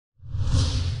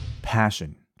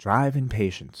passion, drive, and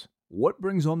patience. What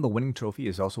brings home the winning trophy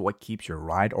is also what keeps your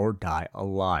ride or die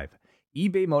alive.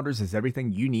 eBay Motors has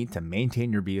everything you need to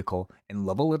maintain your vehicle and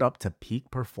level it up to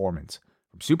peak performance.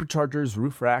 From superchargers,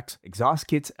 roof racks, exhaust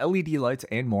kits, LED lights,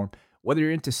 and more, whether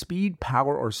you're into speed,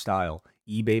 power, or style,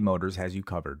 eBay Motors has you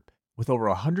covered. With over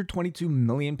 122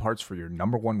 million parts for your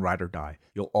number one ride or die,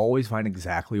 you'll always find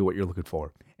exactly what you're looking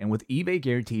for. And with eBay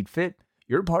Guaranteed Fit,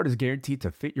 your part is guaranteed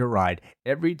to fit your ride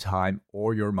every time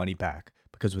or your money back.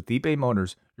 Because with eBay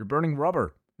Motors, you're burning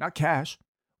rubber, not cash.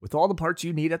 With all the parts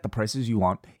you need at the prices you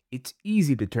want, it's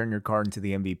easy to turn your car into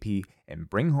the MVP and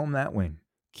bring home that win.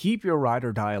 Keep your ride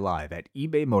or die alive at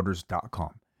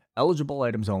ebaymotors.com. Eligible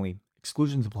items only.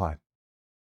 Exclusions apply.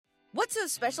 What's so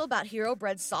special about Hero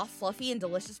Bread's soft, fluffy, and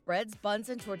delicious breads, buns,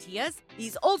 and tortillas?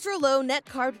 These ultra-low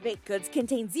net-carb baked goods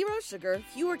contain zero sugar,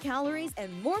 fewer calories,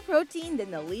 and more protein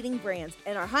than the leading brands,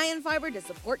 and are high in fiber to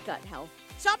support gut health.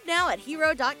 Shop now at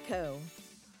hero.co.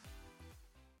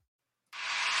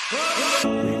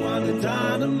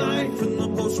 Rewind-A-Dynamite from the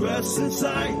post-wrestling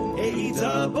site.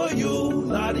 AEW,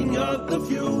 lighting up the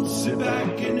fuse. Sit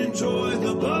back and enjoy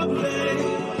the bubbly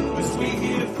as we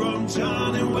hear from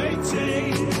John and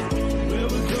Wai-Ting. Where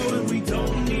we're going, we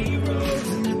don't need roads.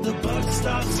 And if the buck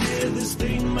stops here, this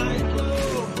thing might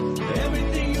blow.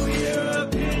 Everything you hear are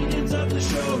opinions of the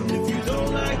show. And if you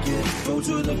don't like it, go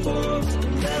to the forums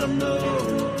and let them know.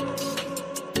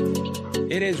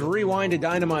 It is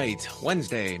Rewind-A-Dynamite,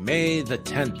 Wednesday, May the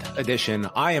 10th edition.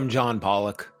 I am John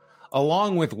Pollock,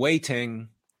 along with Wai-Ting,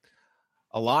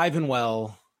 alive and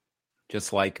well,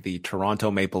 just like the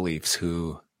Toronto Maple Leafs,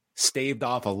 who staved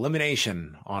off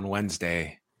elimination on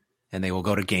Wednesday, and they will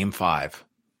go to Game 5.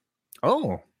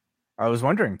 Oh, I was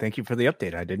wondering. Thank you for the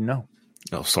update. I didn't know.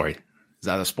 Oh, sorry. Is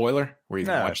that a spoiler? Were you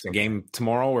going to watch the game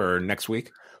tomorrow or next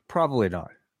week? Probably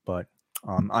not, but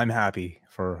I'm happy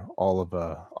for all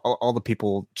the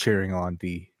people cheering on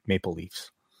the Maple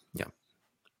Leafs. Yeah.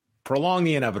 Prolong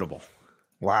the inevitable.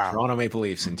 Wow. Toronto Maple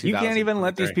Leafs in 2000. You can't even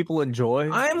let these people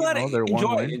enjoy. I'm letting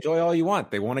enjoy all you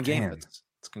want. They won a game. Damn.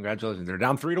 It's congratulations. They're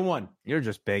down 3-1. You're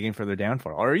just begging for their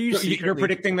downfall. Are you? You're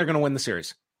predicting they're going to win the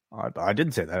series. I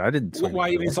didn't say that. I didn't. Why are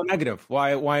you being so negative?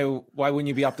 Why wouldn't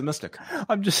you be optimistic?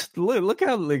 I'm just look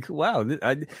how wow.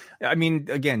 I mean,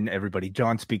 again, everybody.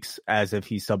 John speaks as if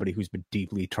he's somebody who's been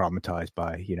deeply traumatized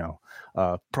by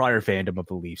prior fandom of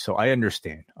the Leafs. So I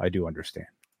understand. I do understand.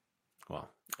 Well,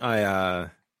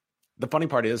 the funny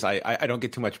part is I don't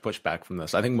get too much pushback from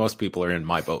this. I think most people are in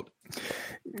my boat.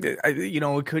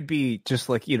 It could be just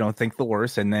like think the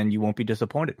worst and then you won't be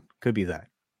disappointed. Could be that.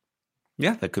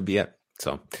 Yeah, that could be it.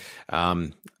 So,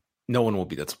 no one will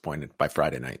be disappointed by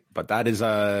Friday night, but that is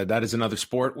another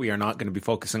sport. We are not going to be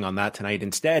focusing on that tonight.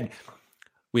 Instead,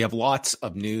 we have lots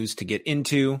of news to get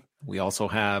into. We also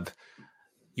have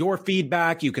your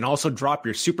feedback. You can also drop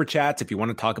your super chats if you want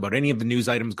to talk about any of the news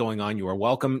items going on. You are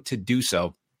welcome to do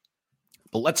so.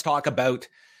 But let's talk about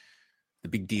the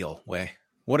big deal.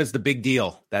 What is the big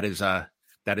deal that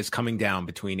is coming down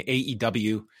between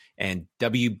AEW and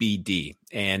WBD?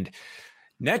 And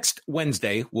next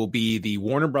Wednesday will be the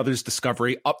Warner Brothers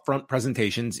Discovery upfront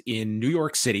presentations in New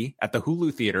York City at the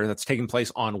Hulu Theater. That's taking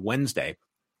place on Wednesday.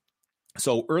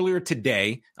 So earlier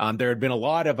today, there had been a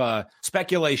lot of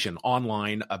speculation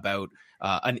online about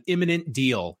an imminent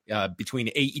deal between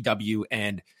AEW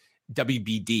and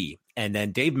WBD. And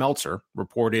then Dave Meltzer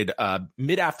reported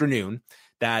mid-afternoon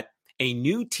that a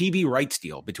new TV rights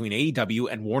deal between AEW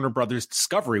and Warner Brothers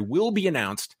Discovery will be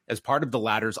announced as part of the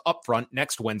latter's upfront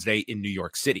next Wednesday in New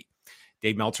York City.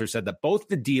 Dave Meltzer said that both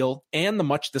the deal and the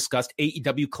much-discussed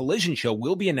AEW Collision show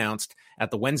will be announced at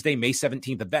the Wednesday, May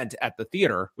 17th event at the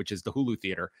theater, which is the Hulu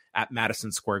Theater, at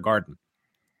Madison Square Garden.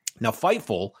 Now,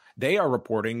 Fightful, they are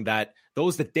reporting that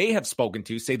those that they have spoken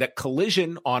to say that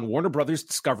Collision on Warner Brothers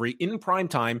Discovery in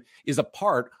primetime is a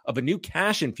part of a new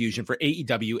cash infusion for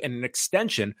AEW and an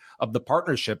extension of the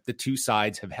partnership the two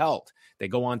sides have held. They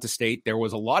go on to state there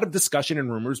was a lot of discussion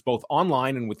and rumors both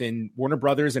online and within Warner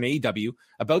Brothers and AEW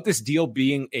about this deal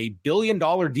being a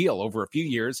billion-dollar deal over a few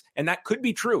years, and that could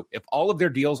be true if all of their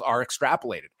deals are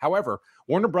extrapolated. However,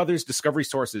 Warner Brothers Discovery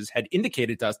sources had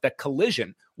indicated to us that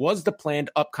Collision was the planned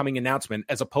upcoming announcement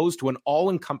as opposed to an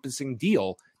all-encompassing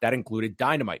deal that included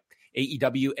Dynamite.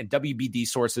 AEW and WBD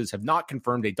sources have not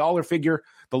confirmed a dollar figure.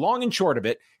 The long and short of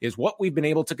it is what we've been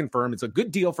able to confirm is a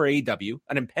good deal for AEW,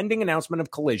 an impending announcement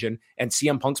of Collision, and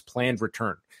CM Punk's planned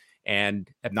return, and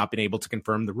have not been able to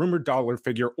confirm the rumored dollar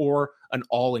figure or an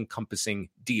all-encompassing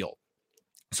deal.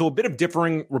 So a bit of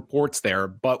differing reports there,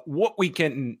 but what we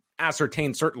can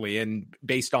ascertain certainly, and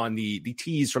based on the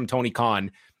tease from Tony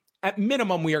Khan, at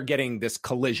minimum, we are getting this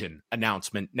Collision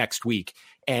announcement next week.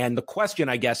 And the question,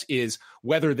 I guess, is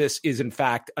whether this is in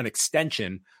fact an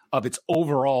extension of its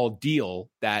overall deal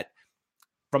that,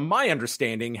 from my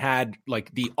understanding, had like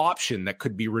the option that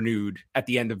could be renewed at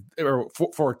the end of or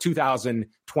for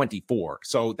 2024.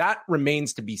 So that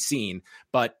remains to be seen.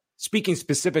 But speaking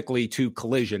specifically to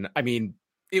Collision, I mean,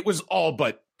 it was all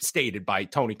but stated by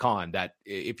Tony Khan that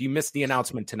if you missed the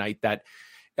announcement tonight, that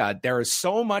there is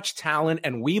so much talent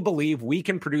and we believe we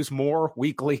can produce more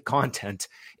weekly content.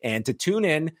 And to tune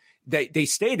in, they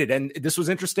stated, and this was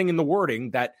interesting in the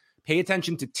wording, that pay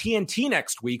attention to TNT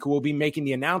next week, who will be making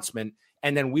the announcement.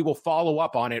 And then we will follow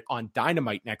up on it on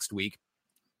Dynamite next week,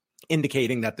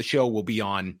 indicating that the show will be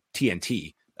on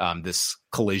TNT, this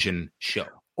Collision show.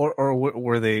 Or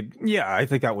were they? Yeah, I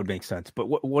think that would make sense. But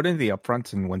what are the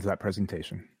upfronts and when's that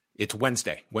presentation? It's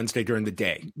Wednesday during the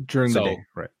day. During the day,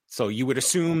 right. So you would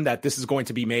assume that this is going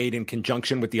to be made in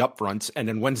conjunction with the upfronts, and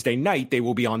then Wednesday night they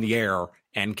will be on the air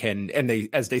and they,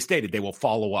 as they stated, they will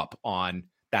follow up on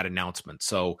that announcement.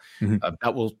 So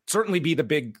that will certainly be the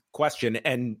big question.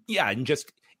 And yeah, and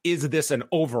just, is this an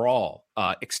overall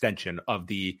extension of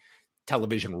the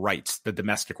television rights, the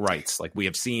domestic rights? Like we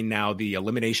have seen now the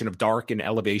elimination of Dark and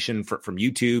Elevation from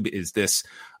YouTube. Is this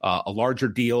a larger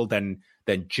deal than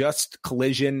just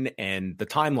Collision and the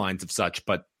timelines of such?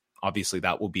 But obviously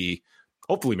that will be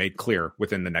hopefully made clear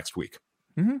within the next week.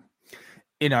 Mm-hmm.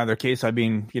 In either case, I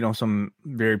mean, some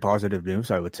very positive news,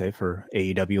 I would say, for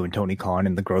AEW and Tony Khan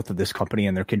and the growth of this company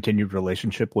and their continued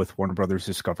relationship with Warner Brothers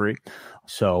Discovery.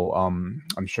 So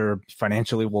I'm sure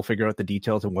financially we'll figure out the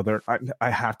details and whether I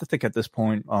have to think at this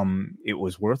point it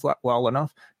was worthwhile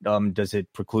enough. Does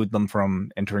it preclude them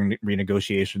from entering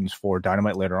renegotiations for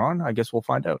Dynamite later on? I guess we'll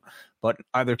find out. But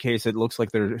either case, it looks like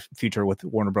their future with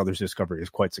Warner Brothers Discovery is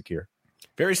quite secure.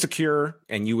 Very secure,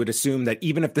 and you would assume that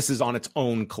even if this is on its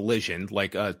own Collision,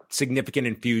 like a significant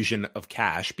infusion of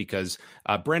cash, because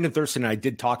Brandon Thurston and I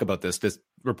did talk about this. This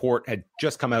report had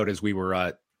just come out as we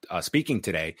were speaking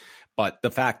today, but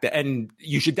the fact that, and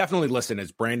you should definitely listen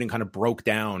as Brandon kind of broke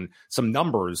down some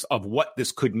numbers of what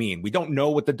this could mean. We don't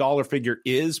know what the dollar figure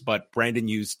is, but Brandon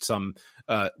used some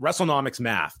WrestleNomics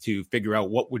math to figure out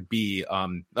what would be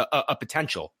a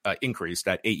potential increase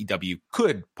that AEW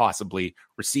could possibly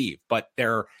receive. But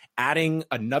they're adding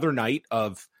another night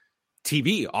of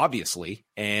TV, obviously,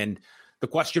 and the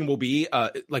question will be,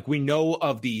 like we know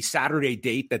of the Saturday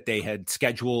date that they had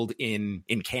scheduled in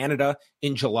Canada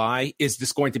in July. Is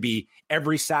this going to be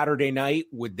every Saturday night?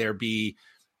 Would there be,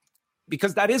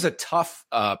 because that is a tough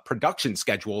production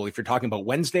schedule if you're talking about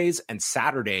Wednesdays and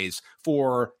Saturdays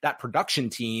for that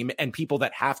production team and people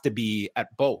that have to be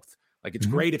at both. Like it's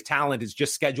great if talent is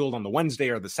just scheduled on the Wednesday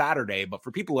or the Saturday, but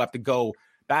for people who have to go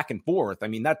back and forth, I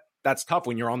mean, that's tough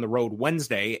when you're on the road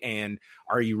Wednesday. And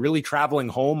are you really traveling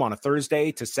home on a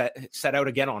Thursday to set out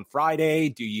again on Friday?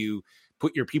 Do you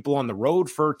put your people on the road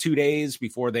for 2 days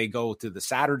before they go to the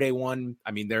Saturday one?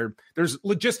 I mean, there's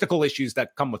logistical issues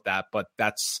that come with that, but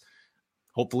that's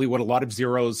hopefully what a lot of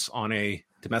zeros on a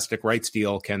domestic rights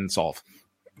deal can solve.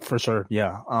 For sure.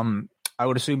 Yeah. I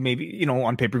would assume maybe,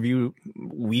 on pay-per-view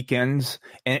weekends.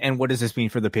 And what does this mean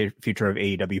for the future of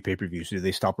AEW pay-per-views? Do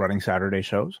they stop running Saturday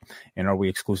shows? And are we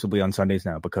exclusively on Sundays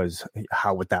now? Because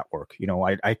how would that work?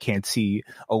 I can't see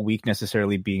a week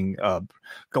necessarily being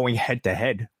going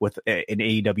head-to-head with an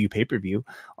AEW pay-per-view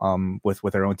with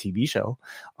their own TV show.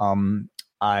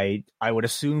 I would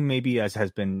assume, maybe, as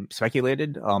has been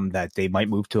speculated, that they might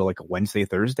move to like a Wednesday,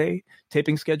 Thursday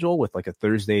taping schedule, with like a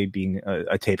Thursday being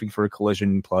a taping for a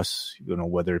Collision, plus,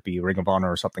 whether it be Ring of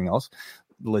Honor or something else.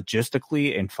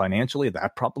 Logistically and financially,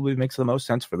 that probably makes the most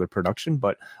sense for their production.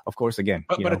 But of course, again,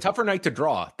 but a tougher night to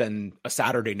draw than a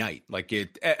Saturday night, like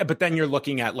it. But then you're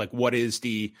looking at like, what is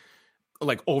the,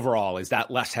 like, overall, is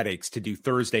that less headaches to do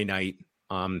Thursday night?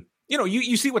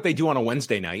 You see what they do on a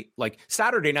Wednesday night, like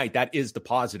Saturday night. That is the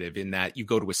positive in that you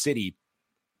go to a city.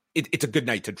 It's a good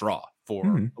night to draw for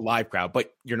a live crowd,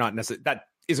 but you're not necessarily, that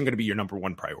isn't going to be your number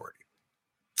one priority.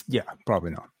 Yeah,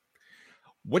 probably not.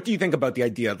 What do you think about the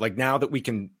idea? Like, now that we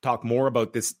can talk more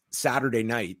about this Saturday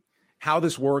night, how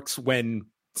this works when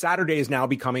Saturday is now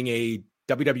becoming a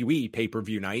WWE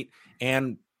pay-per-view night,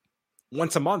 and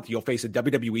once a month you'll face a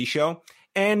WWE show,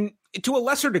 and to a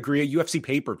lesser degree, a UFC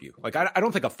pay-per-view. Like, I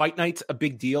don't think a fight night's a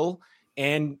big deal,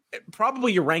 and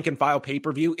probably your rank and file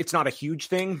pay-per-view, it's not a huge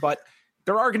thing, but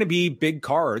there are going to be big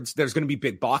cards. There's going to be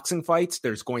big boxing fights.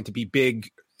 There's going to be big,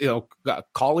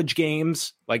 college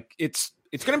games. Like, it's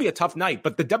going to be a tough night,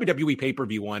 but the WWE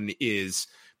pay-per-view one is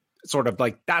sort of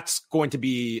like, that's going to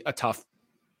be a tough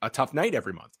night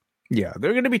every month. Yeah,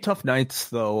 they're going to be tough nights,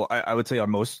 though, I would say on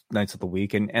most nights of the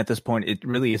week. And at this point, it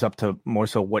really is up to more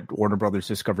so what Warner Brothers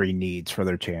Discovery needs for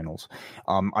their channels.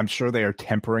 I'm sure they are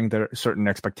tempering their certain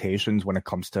expectations when it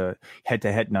comes to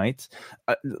head-to-head nights.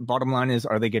 Bottom line is,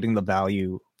 are they getting the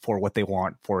value for what they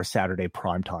want for a Saturday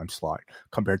primetime slot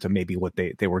compared to maybe what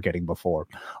they were getting before?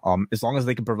 As long as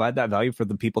they can provide that value for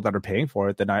the people that are paying for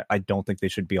it, then I don't think they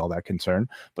should be all that concerned.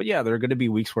 But yeah, there are going to be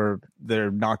weeks where they're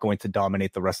not going to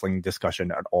dominate the wrestling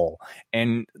discussion at all.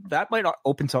 And that might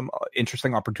open some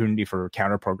interesting opportunity for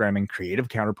counter programming, creative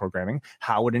counter programming.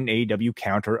 How would an AEW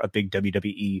counter a big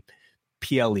WWE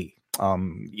PLE?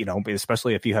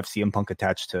 Especially if you have CM Punk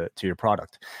attached to your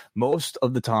product. Most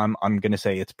of the time, I'm going to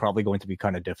say it's probably going to be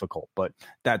kind of difficult, but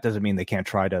that doesn't mean they can't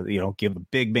try to, give a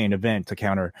big main event to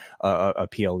counter a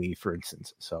PLE, for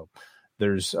instance. So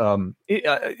there's,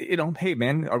 hey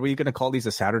man, are we going to call these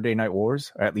a Saturday Night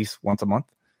Wars at least once a month?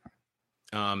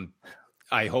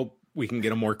 I hope we can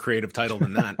get a more creative title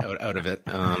than that out of it.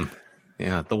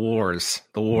 The wars.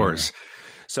 Yeah.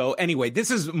 So anyway,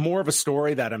 this is more of a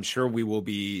story that I'm sure we will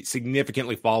be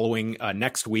significantly following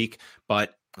next week.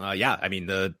 But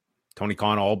the Tony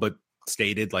Khan all but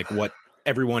stated like what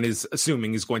everyone is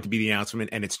assuming is going to be the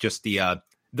announcement, and it's just the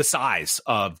size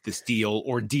of this deal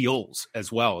or deals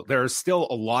as well. There are still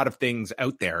a lot of things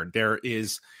out there. There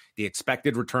is the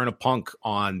expected return of Punk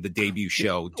on the debut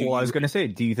show. I was going to say,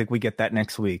 do you think we get that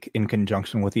next week in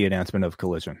conjunction with the announcement of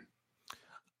Collision?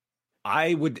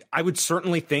 I would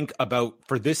certainly think about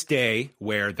for this day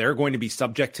where they're going to be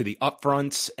subject to the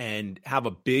upfronts and have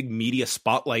a big media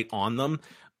spotlight on them.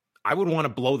 I would want to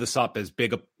blow this up as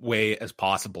big a way as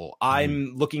possible.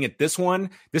 I'm looking at this one.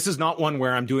 This is not one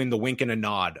where I'm doing the wink and a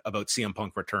nod about CM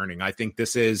Punk returning. I think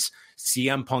this is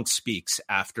CM Punk speaks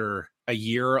after a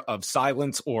year of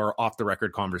silence or off the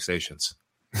record conversations.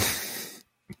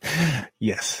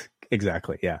 Yes,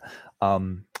 exactly. Yeah.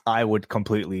 I would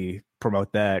completely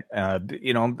promote that.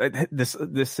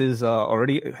 This is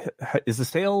already, is the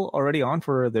sale already on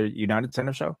for the United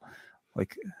Center show?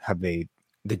 Like, have they,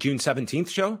 the June 17th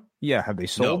show? Yeah. Have they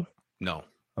sold? No.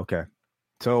 Okay.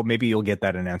 So maybe you'll get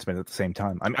that announcement at the same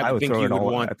time. I would throw it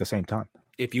all at the same time.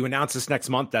 If you announce this next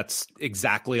month, that's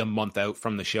exactly a month out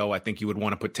from the show. I think you would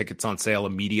want to put tickets on sale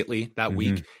immediately that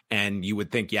week. And you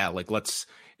would think,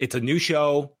 it's a new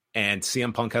show and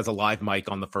CM Punk has a live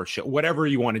mic on the first show, whatever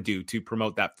you want to do to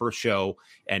promote that first show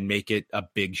and make it a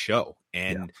big show.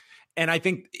 And I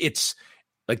think it's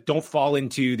like, don't fall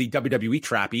into the WWE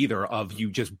trap either of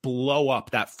you just blow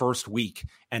up that first week.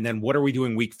 And then what are we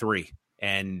doing week 3?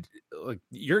 And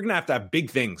you're going to have big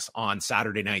things on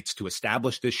Saturday nights to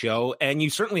establish this show. And you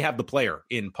certainly have the player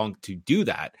in Punk to do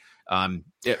that.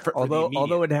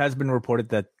 Although it has been reported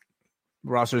that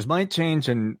rosters might change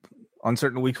and on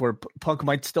certain weeks where Punk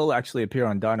might still actually appear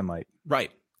on Dynamite. Right.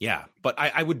 Yeah. But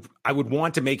I would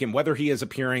want to make him, whether he is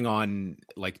appearing on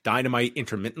like Dynamite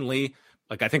intermittently,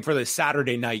 like I think for the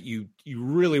Saturday night, you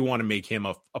really want to make him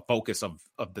a focus of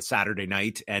the Saturday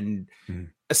night and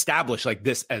establish like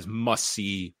this as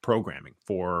must-see programming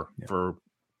for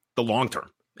the long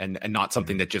term and not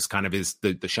something that just kind of is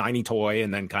the shiny toy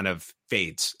and then kind of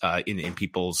fades in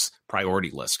people's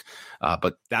priority list.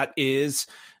 But that is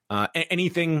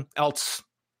anything else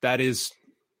that is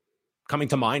coming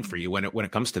to mind for you when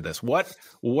it comes to this? What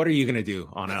are you going to do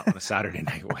on a Saturday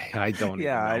night? I don't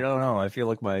know. I don't know. I feel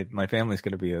like my family's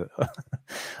going to be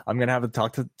I'm going to have to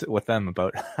talk with them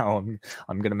about how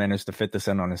I'm going to manage to fit this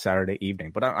in on a Saturday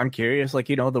evening. But I'm curious,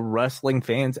 the wrestling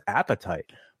fans'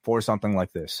 appetite for something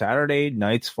like this. Saturday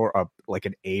nights for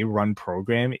an A-run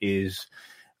program is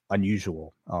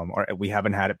unusual. Or we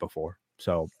haven't had it before.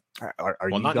 So are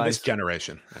you not guys... in this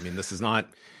generation? I mean, this is not,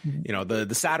 the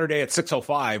Saturday at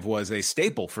 6:05 was a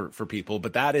staple for people,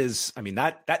 but that is, I mean,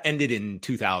 that ended in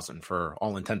 2000 for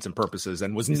all intents and purposes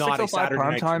and was not a Saturday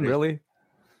prime night time, really?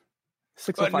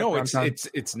 6:05 no, prime time?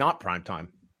 it's not prime time.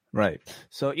 Right.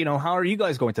 So, how are you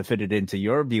guys going to fit it into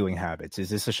your viewing habits? Is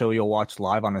this a show you'll watch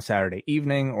live on a Saturday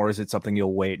evening, or is it something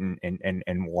you'll wait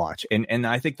and watch? And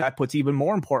I think that puts even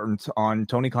more importance on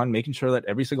Tony Khan making sure that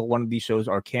every single one of these shows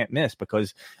are can't miss,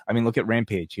 because, I mean, look at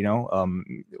Rampage,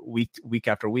 week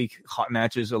after week, hot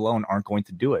matches alone aren't going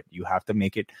to do it. You have to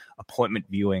make it appointment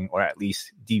viewing or at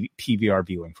least PVR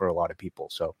viewing for a lot of people.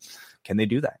 So can they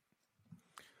do that?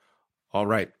 All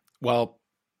right. Well,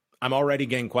 I'm already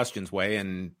getting questions, Way,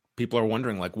 and people are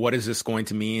wondering, what is this going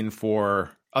to mean for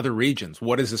other regions?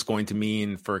 What is this going to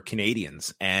mean for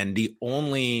Canadians? And the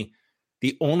only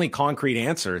concrete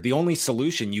answer, the only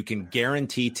solution you can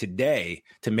guarantee today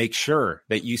to make sure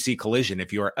that you see Collision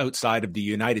if you are outside of the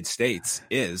United States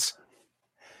is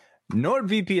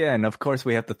NordVPN, of course,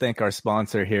 we have to thank our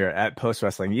sponsor here at Post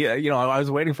Wrestling. Yeah, I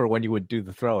was waiting for when you would do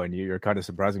the throw, and you're kind of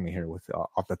surprising me here with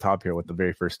off the top here with the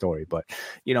very first story. But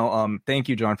thank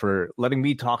you, John, for letting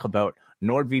me talk about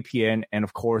NordVPN, and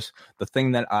of course, the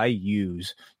thing that I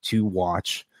use to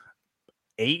watch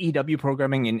AEW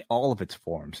programming in all of its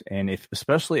forms. And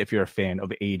especially if you're a fan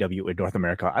of AEW in North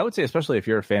America, I would say especially if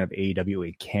you're a fan of AEW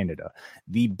in Canada,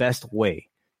 the best way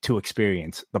to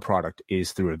experience the product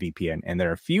is through a VPN. And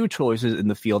there are few choices in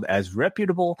the field as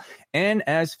reputable and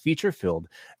as feature-filled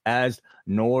as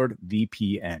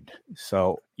NordVPN.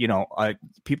 So,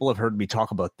 people have heard me talk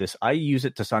about this. I use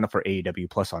it to sign up for AEW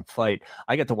Plus on Fight.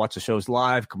 I get to watch the shows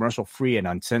live, commercial-free and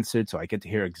uncensored, so I get to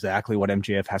hear exactly what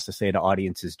MJF has to say to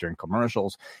audiences during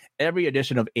commercials. Every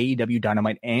edition of AEW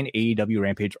Dynamite and AEW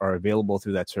Rampage are available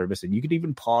through that service, and you can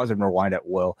even pause and rewind at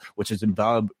will, which is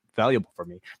valuable for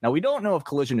me. Now, we don't know if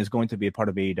Collision is going to be a part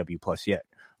of AEW Plus yet,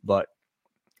 but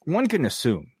one can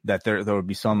assume that there would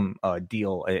be some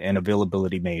deal and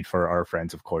availability made for our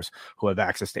friends, of course, who have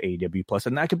access to AEW Plus,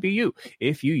 and that could be you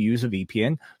if you use a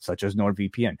VPN such as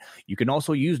NordVPN. You can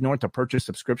also use Nord to purchase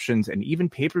subscriptions and even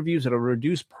pay-per-views at a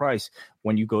reduced price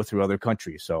when you go through other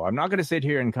countries. So I'm not going to sit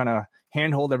here and kind of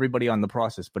handhold everybody on the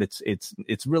process, but it's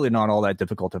really not all that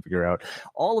difficult to figure out.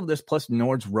 All of this plus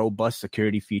Nord's robust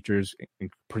security features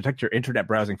protect your internet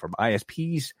browsing from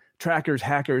ISPs, trackers,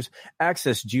 hackers,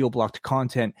 access geo-blocked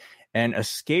content, and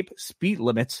escape speed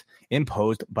limits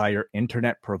imposed by your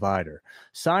internet provider.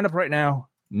 Sign up right now,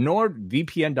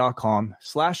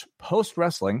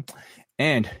 nordvpn.com/postwrestling,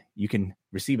 and you can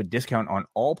receive a discount on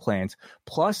all plans,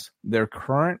 plus their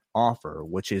current offer,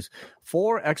 which is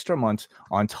 4 extra months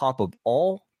on top of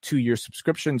all 2-year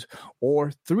subscriptions,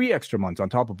 or 3 extra months on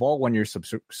top of all 1-year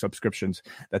subscriptions.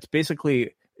 That's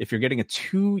basically, if you're getting a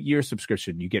 2-year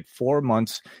subscription, you get 4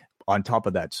 months on top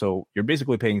of that. So you're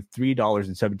basically paying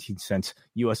 $3.17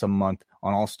 US a month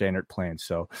on all standard plans.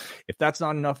 So if that's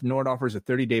not enough, Nord offers a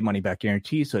 30-day money-back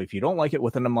guarantee. So if you don't like it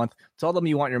within a month, tell them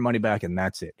you want your money back, and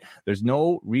that's it. There's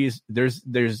no reason. There's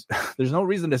no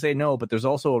reason to say no, but there's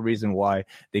also a reason why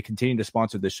they continue to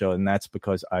sponsor this show, and that's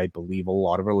because I believe a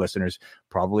lot of our listeners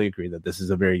probably agree that this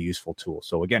is a very useful tool.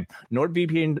 So again,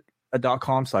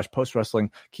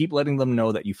 NordVPN.com/postwrestling. Keep letting them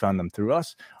know that you found them through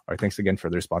us. Our thanks again for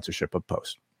their sponsorship of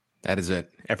Post. That is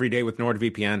it. Every day with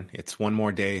NordVPN, it's one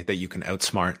more day that you can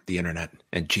outsmart the internet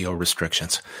and geo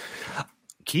restrictions.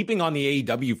 Keeping on the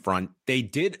AEW front, they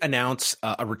did announce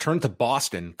a return to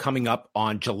Boston coming up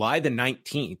on July the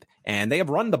 19th, and they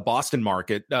have run the Boston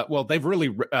market. They've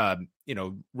really,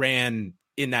 ran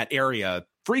in that area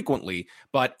frequently,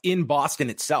 but in Boston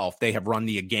itself, they have run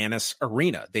the Agganis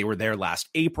Arena. They were there last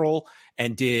April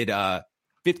and did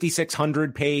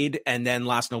 5,600 paid, and then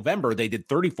last November they did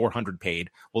 3,400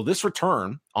 paid. Well, this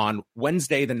return on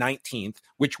Wednesday the 19th,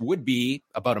 which would be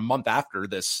about a month after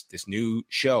this new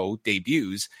show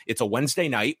debuts, it's a Wednesday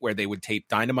night where they would tape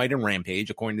Dynamite and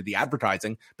Rampage according to the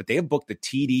advertising, but they have booked the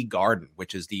TD Garden,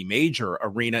 which is the major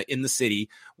arena in the city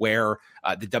where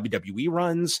the WWE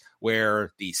runs,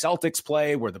 where the Celtics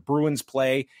play, where the Bruins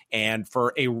play, and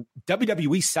for a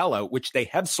WWE sellout, which they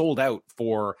have sold out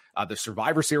for the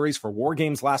Survivor Series, for War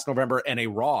Games last November, and a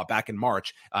Raw back in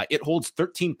March, it holds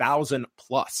 13,000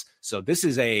 plus. So this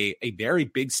is a very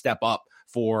big step up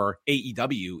for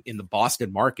AEW in the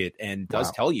Boston market, and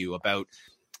does tell you about,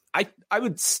 I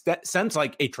would sense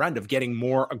like a trend of getting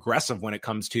more aggressive when it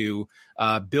comes to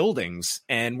buildings,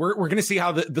 and we're going to see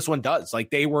how this one does. Like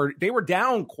they were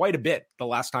down quite a bit the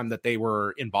last time that they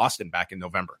were in Boston back in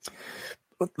November.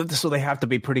 So they have to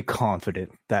be pretty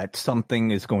confident that something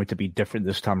is going to be different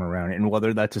this time around. And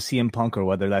whether that's a CM Punk or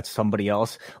whether that's somebody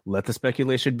else, let the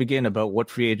speculation begin about what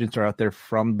free agents are out there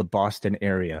from the Boston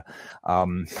area.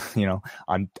 I'm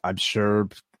sure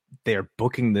they're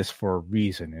booking this for a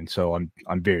reason. And so I'm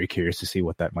very curious to see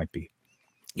what that might be.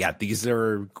 Yeah,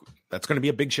 that's going to be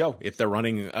a big show if they're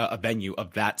running a venue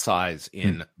of that size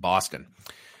in Boston.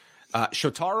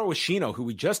 Shotaro Ashino, who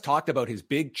we just talked about his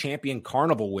big Champion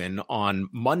Carnival win on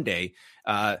Monday,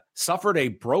 suffered a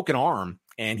broken arm,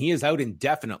 and he is out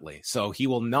indefinitely. So he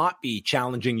will not be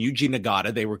challenging Yuji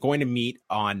Nagata. They were going to meet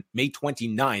on May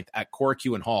 29th at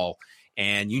Korakuen Hall,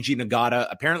 and Yuji Nagata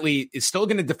apparently is still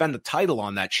going to defend the title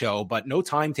on that show, but no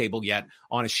timetable yet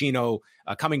on Ashino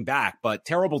coming back. But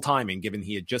terrible timing, given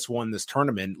he had just won this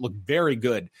tournament, looked very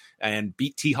good, and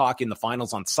beat T-Hawk in the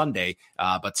finals on Sunday,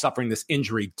 but suffering this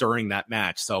injury during that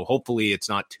match. So hopefully it's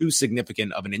not too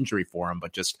significant of an injury for him,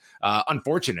 but just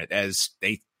unfortunate, as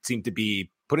they seem to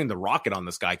be putting the rocket on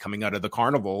this guy coming out of the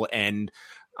carnival. And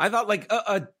I thought like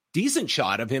a decent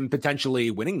shot of him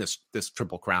potentially winning this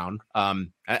Triple Crown.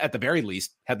 At the very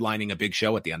least, headlining a big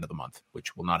show at the end of the month,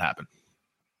 which will not happen.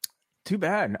 Too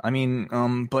bad. I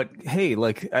mean, but hey,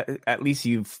 like at least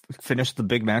you've finished the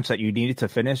big match that you needed to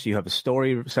finish. You have a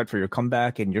story set for your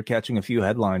comeback, and you're catching a few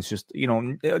headlines. Just,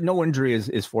 no injury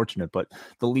is fortunate, but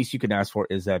the least you can ask for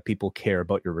is that people care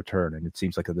about your return, and it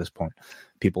seems like at this point,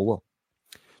 people will.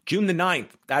 June the 9th,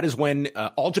 that is when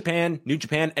All Japan, New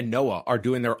Japan, and Noah are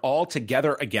doing their All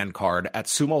Together Again card at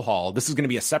Sumo Hall. This is going to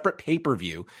be a separate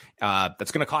pay-per-view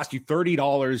that's going to cost you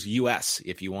 $30 US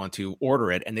if you want to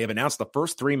order it. And they have announced the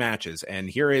first 3 matches. And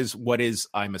here is what is,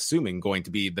 I'm assuming, going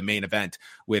to be the main event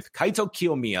with Kaito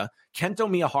Kiyomiya, Kento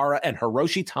Miyahara, and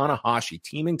Hiroshi Tanahashi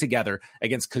teaming together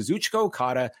against Kazuchika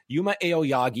Okada, Yuma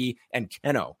Aoyagi, and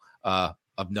Keno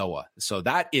of Noah. So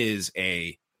that is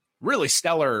a really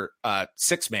stellar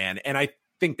 6-man. And I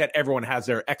think that everyone has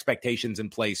their expectations in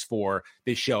place for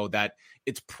this show, that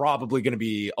it's probably going to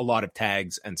be a lot of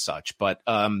tags and such. But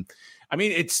I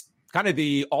mean, it's kind of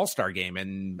the all-star game.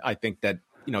 And I think that,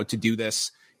 to do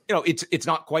this, it's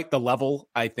not quite the level,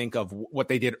 I think, of what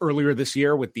they did earlier this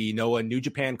year with the Noah New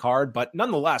Japan card. But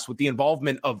nonetheless, with the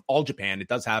involvement of All Japan, it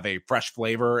does have a fresh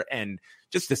flavor. And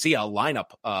just to see a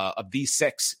lineup of these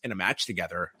 6 in a match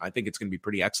together, I think it's going to be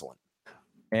pretty excellent.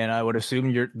 And I would assume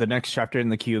you're the next chapter in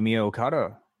the Kiyomiya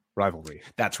Okada rivalry.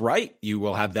 That's right. You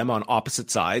will have them on opposite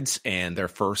sides, and their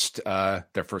first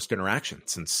interaction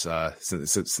since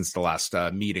the last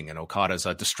meeting, and Okada's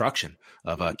destruction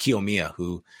of Kiyomiya,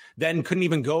 who then couldn't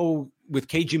even go with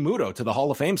Keiji Muto to the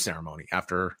Hall of Fame ceremony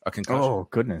after a concussion. Oh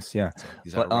goodness, yeah.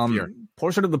 So but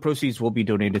portion of the proceeds will be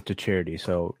donated to charity.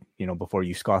 So before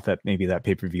you scoff at maybe that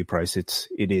pay-per-view price, it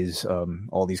is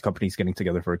all these companies getting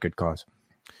together for a good cause.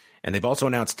 And they've also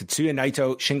announced Tetsuya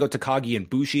Naito, Shingo Takagi, and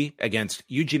Bushi against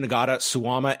Yuji Nagata,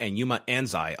 Suwama, and Yuma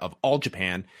Anzai of All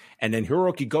Japan. And then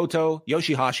Hiroki Goto,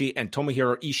 Yoshihashi, and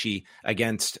Tomohiro Ishii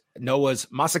against Noah's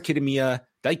Masa Kitamiya,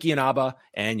 Daiki Inaba,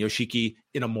 and Yoshiki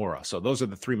Inamura. So those are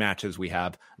the 3 matches we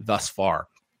have thus far.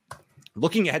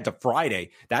 Looking ahead to Friday,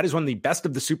 that is when the Best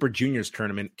of the Super Juniors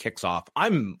tournament kicks off.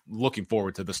 I'm looking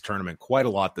forward to this tournament quite a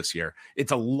lot this year.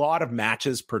 It's a lot of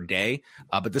matches per day,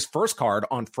 but this first card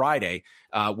on Friday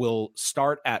will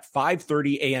start at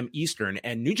 5:30 a.m. Eastern,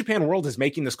 and New Japan World is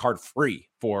making this card free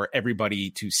for everybody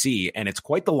to see, and it's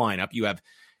quite the lineup. You have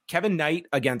Kevin Knight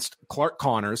against Clark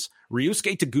Connors,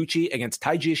 Ryusuke Taguchi against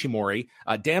Taiji Ishimori,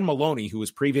 Dan Maloney, who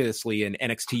was previously in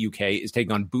NXT UK, is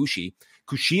taking on Bushi,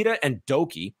 Kushida and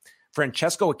Doki,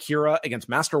 Francesco Akira against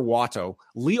Master Wato,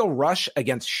 Leo Rush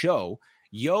against Sho,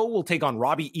 Yo will take on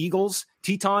Robbie Eagles,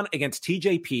 Teton against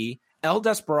TJP, El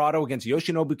Desperado against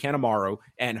Yoshinobu Kanemaru,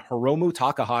 and Hiromu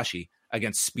Takahashi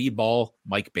against Speedball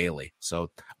Mike Bailey.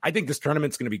 So I think this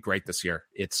tournament's going to be great this year.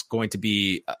 It's going to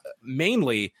be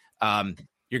mainly,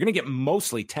 you're going to get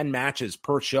mostly 10 matches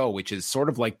per show, which is sort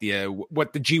of like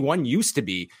what the G1 used to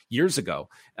be years ago.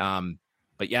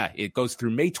 But yeah, it goes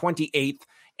through May 28th.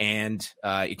 And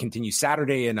it continues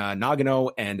Saturday in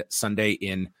Nagano and Sunday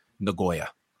in Nagoya.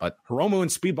 But Hiromu and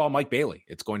Speedball Mike Bailey,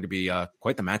 it's going to be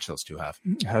quite the match those two have.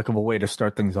 Heck of a way to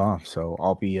start things off. So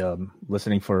I'll be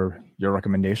listening for your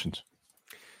recommendations.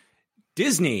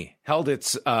 Disney held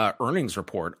its earnings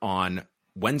report on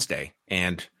Wednesday,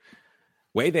 and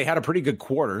they had a pretty good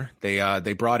quarter.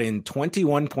 They brought in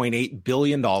 $21.8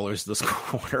 billion this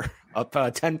quarter, up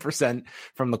 10%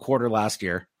 from the quarter last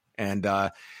year.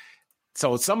 And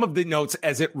so some of the notes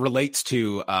as it relates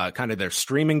to kind of their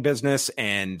streaming business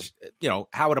and,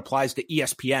 how it applies to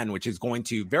ESPN, which is going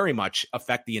to very much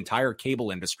affect the entire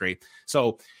cable industry.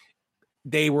 So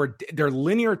their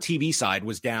linear TV side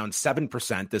was down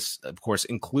 7%. This, of course,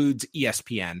 includes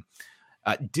ESPN.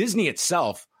 Disney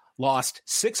itself lost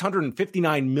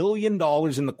 $659 million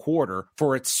in the quarter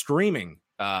for its streaming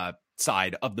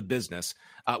side of the business,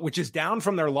 which is down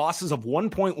from their losses of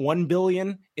 $1.1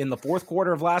 billion in the fourth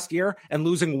quarter of last year and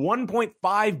losing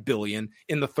 $1.5 billion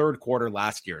in the third quarter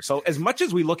last year. So as much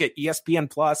as we look at ESPN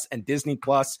Plus and Disney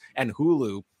Plus and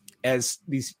Hulu as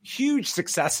these huge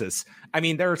successes, I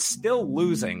mean, they're still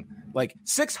losing like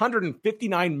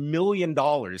 $659 million,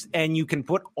 and you can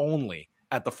put only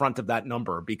at the front of that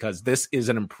number because this is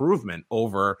an improvement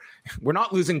over, we're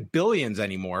not losing billions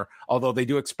anymore, although they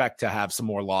do expect to have some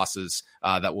more losses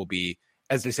that will be,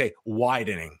 as they say,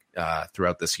 widening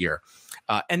throughout this year.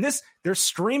 And their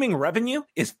streaming revenue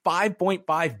is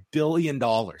 $5.5 billion.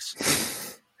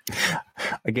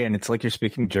 Again, it's like you're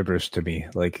speaking gibberish to me.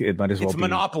 Like it might as well be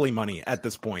monopoly money at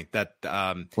this point. That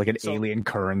like an alien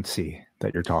currency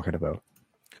that you're talking about.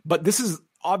 But this is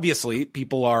obviously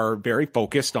people are very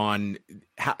focused on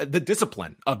the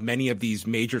discipline of many of these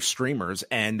major streamers,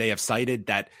 and they have cited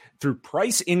that through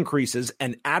price increases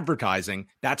and advertising,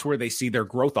 that's where they see their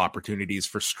growth opportunities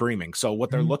for streaming. So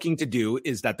what they're looking to do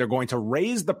is that they're going to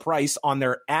raise the price on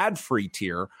their ad-free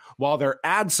tier, while their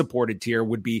ad-supported tier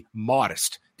would be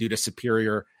modest due to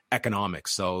superior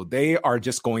economics. So they are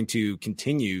just going to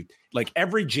continue, like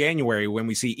every January when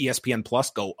we see ESPN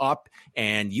Plus go up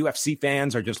and UFC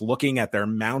fans are just looking at their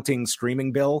mounting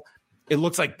streaming bill, it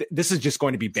looks like this is just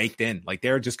going to be baked in. Like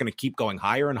they're just going to keep going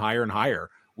higher and higher and higher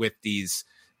with these.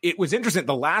 It was interesting.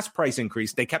 The last price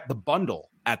increase, they kept the bundle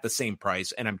at the same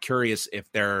price. And I'm curious if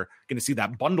they're going to see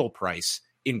that bundle price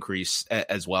increase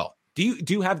as well. Do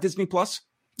you have Disney Plus?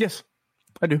 Yes,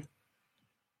 I do.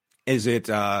 Is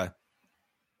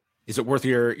it worth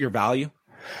your value?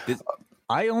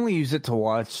 I only use it to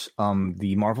watch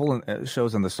the Marvel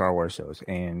shows and the Star Wars shows,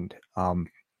 and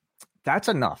that's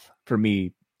enough for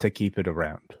me to keep it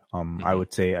around. I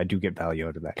would say I do get value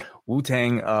out of that.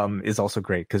 Wu-Tang is also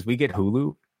great because we get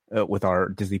Hulu with our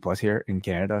Disney Plus here in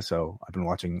Canada, so I've been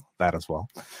watching that as well.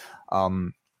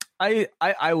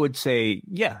 I would say,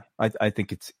 yeah, I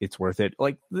think it's worth it.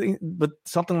 But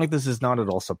something like this is not at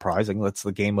all surprising. That's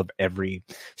the game of every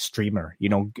streamer.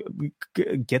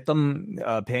 Get them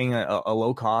paying a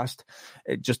low cost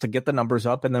just to get the numbers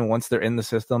up, and then once they're in the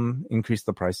system, increase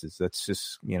the prices. That's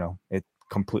just it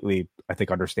completely, I think,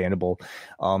 understandable.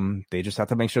 They just have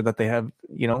to make sure that they have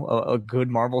a good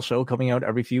Marvel show coming out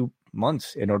every few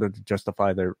months in order to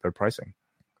justify their pricing.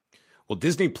 Well,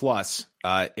 Disney Plus,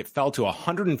 it fell to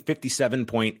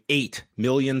 157.8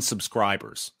 million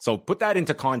subscribers. So put that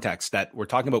into context that we're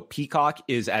talking about Peacock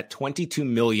is at 22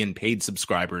 million paid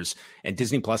subscribers and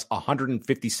Disney Plus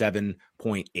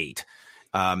 157.8.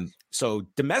 So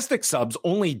domestic subs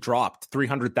only dropped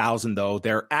 300,000, though.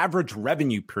 Their average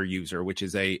revenue per user, which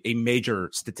is a major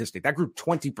statistic, that grew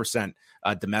 20%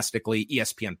 domestically.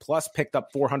 ESPN Plus picked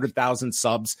up 400,000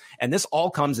 subs. And this all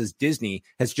comes as Disney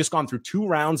has just gone through 2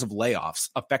 rounds of layoffs,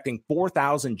 affecting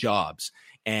 4,000 jobs,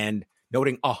 and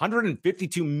noting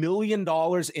 $152 million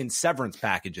in severance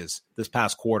packages this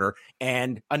past quarter.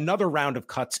 And another round of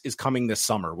cuts is coming this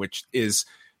summer, which is,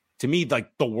 to me, like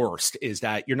the worst, is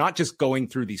that you're not just going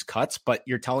through these cuts, but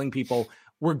you're telling people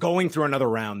we're going through another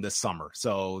round this summer.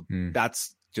 So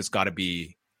that's just got to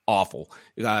be awful.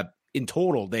 In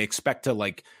total, they expect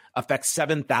to affect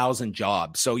 7,000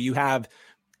 jobs. So you have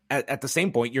at the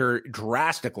same point, you're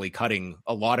drastically cutting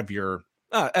a lot of your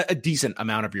a decent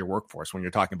amount of your workforce when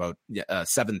you're talking about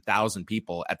 7,000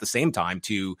 people at the same time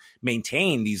to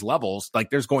maintain these levels.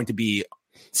 Like there's going to be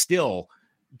still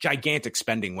gigantic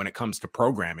spending when it comes to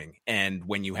programming. And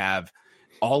when you have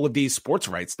all of these sports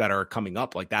rights that are coming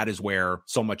up, like that is where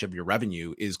so much of your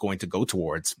revenue is going to go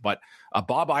towards. But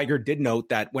Bob Iger did note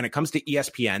that when it comes to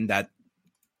ESPN, that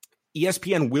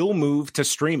ESPN will move to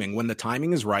streaming when the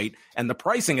timing is right and the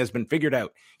pricing has been figured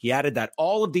out. He added that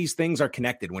all of these things are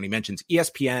connected when he mentions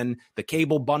ESPN, the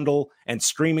cable bundle, and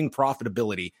streaming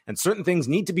profitability. And certain things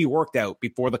need to be worked out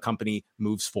before the company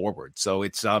moves forward. So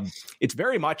it's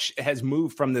very much has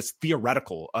moved from this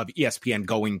theoretical of ESPN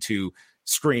going to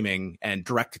streaming and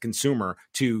direct to consumer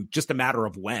to just a matter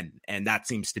of when. And that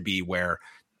seems to be where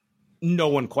no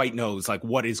one quite knows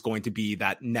what is going to be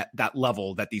that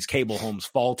level that these cable homes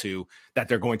fall to, that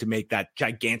they're going to make that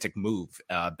gigantic move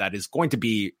that is going to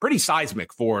be pretty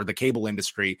seismic for the cable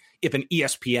industry if an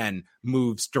ESPN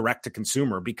moves direct to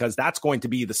consumer, because that's going to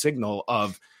be the signal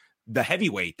of the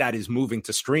heavyweight that is moving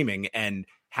to streaming and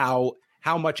how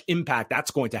much impact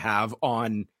that's going to have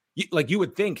on, you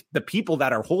would think the people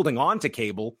that are holding on to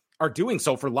cable are doing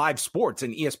so for live sports,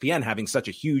 and ESPN having such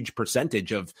a huge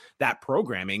percentage of that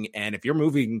programming. And if you're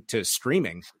moving to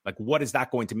streaming, what is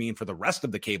that going to mean for the rest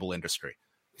of the cable industry?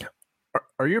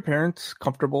 Are your parents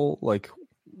comfortable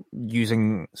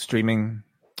using streaming,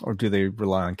 or do they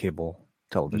rely on cable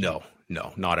television?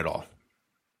 No, not at all.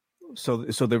 So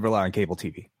they rely on cable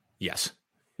TV. Yes.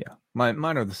 Yeah.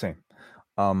 Mine are the same.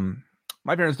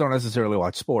 My parents don't necessarily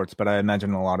watch sports, but I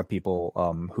imagine a lot of people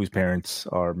whose parents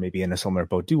are maybe in a similar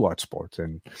boat do watch sports.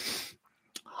 And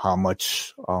how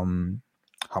much I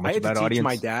had of that to teach audience?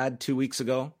 My dad 2 weeks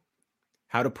ago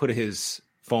how to put his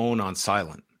phone on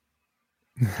silent.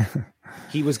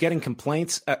 He was getting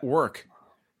complaints at work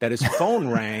that his phone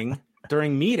rang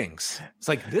during meetings. It's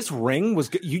like, this ring was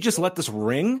good. You just let this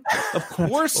ring? Of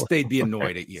course they'd be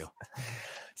annoyed at you.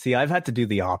 See, I've had to do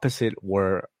the opposite,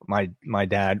 where my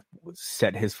dad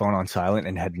set his phone on silent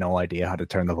and had no idea how to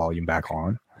turn the volume back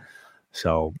on.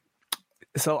 So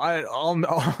all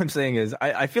I'm saying is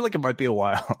I feel like it might be a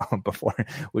while before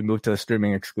we move to a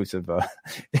streaming exclusive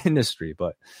industry,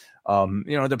 but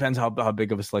It depends how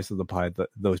big of a slice of the pie that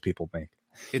those people make.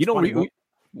 It's funny,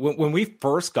 when we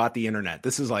first got the internet,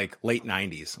 this is like late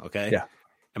 90s, okay? Yeah.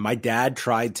 And my dad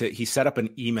he set up an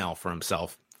email for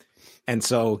himself. And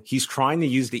so he's trying to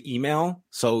use the email.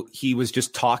 So he was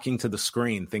just talking to the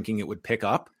screen thinking it would pick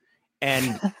up. And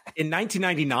in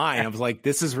 1999, I was like,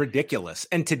 this is ridiculous.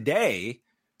 And today,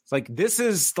 it's like, this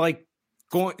is like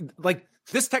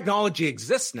this technology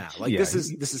exists now. Like this is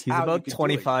he's how about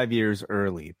 25 years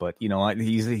early, but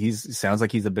he's sounds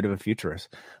like he's a bit of a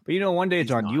futurist. But one day,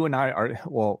 John,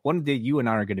 one day you and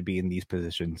I are going to be in these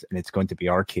positions, and it's going to be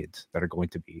our kids that are going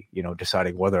to be,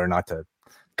 deciding whether or not to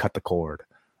cut the cord.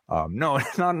 No,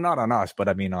 not on us, but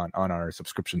I mean on our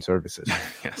subscription services.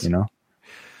 Yes.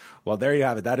 Well, there you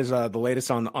have it. That is the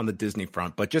latest on the Disney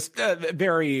front, but just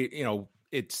very,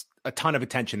 it's a ton of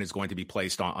attention is going to be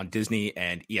placed on Disney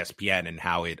and ESPN and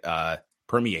how it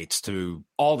permeates to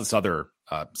all this other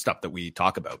stuff that we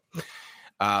talk about.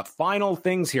 Final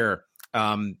things here.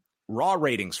 Raw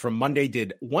ratings from Monday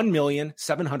did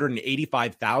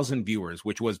 1,785,000 viewers,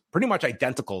 which was pretty much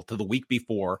identical to the week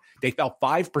before. They fell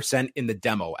 5% in the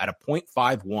demo at a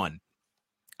 0.51.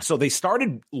 So they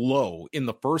started low in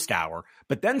the first hour,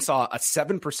 but then saw a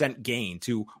 7% gain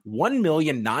to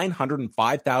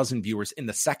 1,905,000 viewers in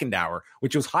the second hour,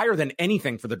 which was higher than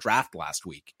anything for the draft last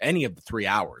week, any of the 3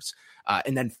 hours,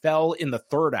 and then fell in the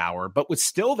third hour, but was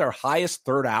still their highest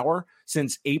third hour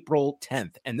since April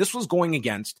 10th. And this was going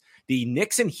against the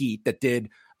Knicks and Heat that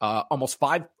did almost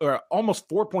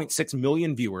 4.6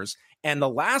 million viewers. And the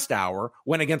last hour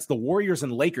went against the Warriors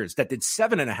and Lakers that did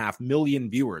 7.5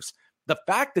 million viewers. The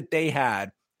fact that they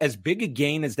had as big a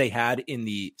gain as they had in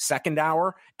the second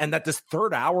hour, and that this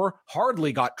third hour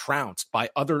hardly got trounced by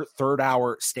other third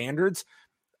hour standards.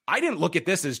 I didn't look at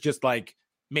this as just like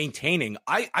maintaining.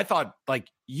 I thought like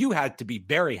you had to be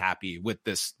very happy with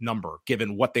this number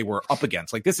given what they were up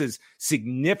against. Like this is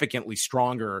significantly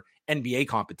stronger NBA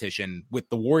competition with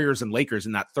the Warriors and Lakers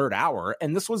in that third hour.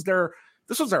 And this was their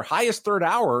highest third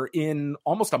hour in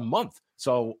almost a month.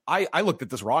 So I looked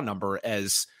at this raw number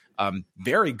as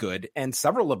very good, and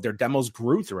several of their demos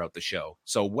grew throughout the show.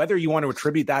 So whether you want to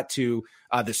attribute that to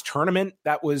this tournament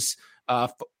that was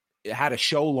had a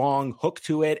show-long hook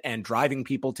to it and driving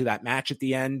people to that match at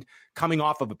the end, coming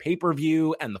off of a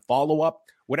pay-per-view and the follow-up,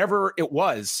 whatever it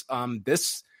was,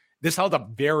 this held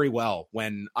up very well.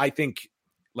 When I think,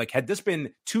 like, had this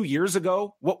been 2 years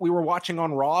ago, what we were watching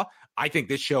on Raw, I think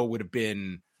this show would have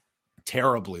been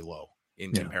terribly low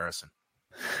in comparison.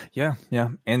 Yeah.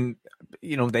 And,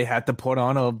 they had to put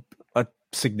on a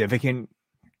significant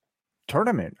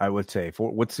tournament, I would say,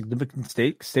 for with significant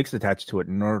stakes attached to it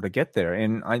in order to get there.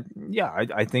 And I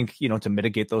think, to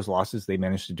mitigate those losses, they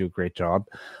managed to do a great job.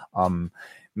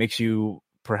 Makes you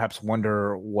perhaps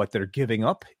wonder what they're giving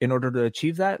up in order to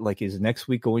achieve that. Like, is next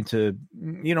week going to,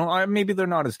 maybe they're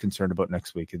not as concerned about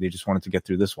next week. They just wanted to get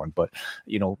through this one. But,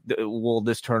 will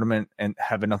this tournament and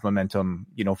have enough momentum,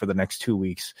 for the next 2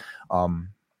 weeks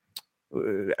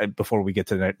before we get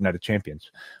to the Night of Champions?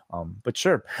 But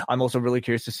sure, I'm also really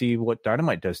curious to see what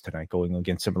Dynamite does tonight going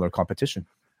against similar competition.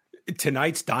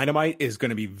 Tonight's Dynamite is going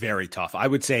to be very tough. I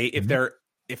would say if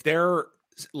they're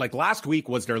like last week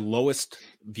was their lowest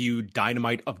viewed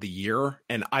Dynamite of the year.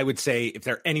 And I would say if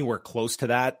they're anywhere close to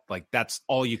that, like that's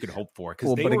all you could hope for.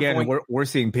 But again, we're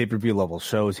seeing pay-per-view level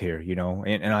shows here,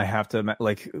 and I have to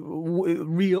like,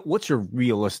 what's your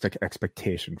realistic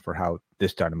expectation for how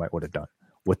this Dynamite would have done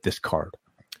with this card?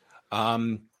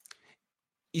 You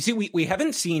see, we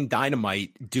haven't seen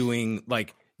Dynamite doing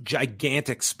like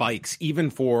gigantic spikes, even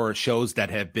for shows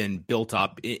that have been built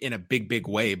up in a big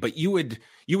way. But you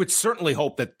would certainly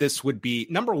hope that this would be,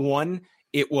 number one,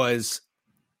 it was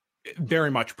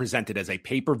very much presented as a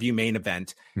pay-per-view main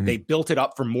event. Mm-hmm. They built it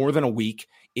up for more than a week.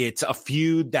 It's a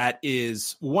feud that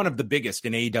is one of the biggest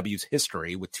in AEW's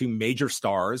history with two major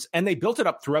stars, and they built it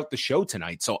up throughout the show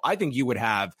tonight. So I think you would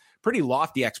have pretty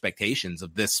lofty expectations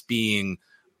of this being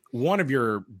one of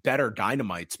your better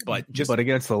Dynamites, but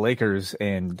against the Lakers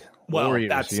and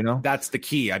Warriors, that's the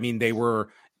key. I mean,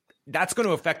 that's going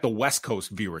to affect the West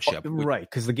Coast viewership. Right.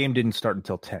 Because the game didn't start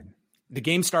until 10. The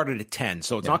game started at 10.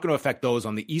 So it's not going to affect those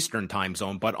on the Eastern time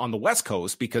zone, but on the West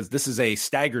Coast, because this is a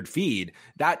staggered feed,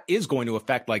 that is going to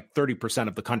affect like 30%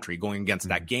 of the country going against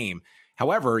that game.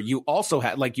 However, you also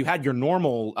had your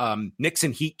normal Knicks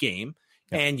and Heat game.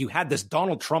 And you had this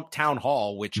Donald Trump town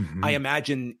hall, which I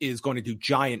imagine is going to do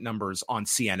giant numbers on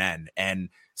CNN, and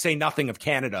say nothing of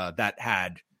Canada that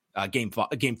had game 4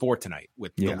 tonight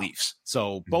with the Leafs.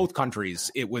 So both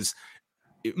countries, it was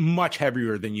much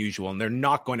heavier than usual. And they're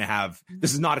not going to have,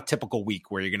 this is not a typical week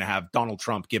where you're going to have Donald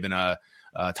Trump given a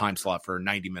time slot for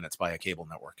 90 minutes by a cable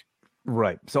network.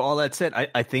 Right. So all that said,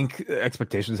 I think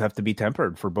expectations have to be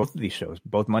tempered for both of these shows,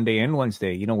 both Monday and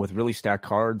Wednesday, with really stacked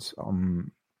cards.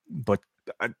 But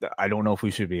I don't know if we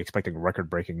should be expecting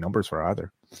record-breaking numbers for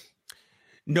either.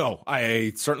 No,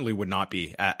 I certainly would not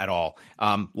be at all.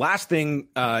 Last thing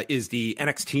is the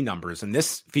NXT numbers, and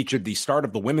this featured the start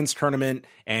of the women's tournament,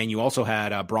 and you also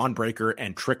had Braun Breaker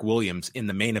and Trick Williams in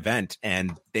the main event,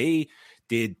 and they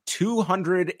did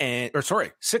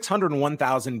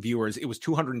 601,000 viewers. It was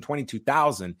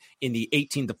 222,000 in the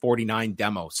 18 to 49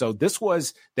 demo. So this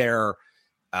was their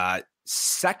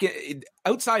second,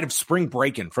 outside of Spring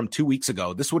Breakin' from 2 weeks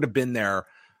ago. This would have been their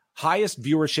highest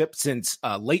viewership since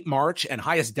late March and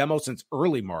highest demo since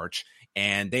early March.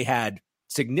 And they had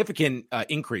significant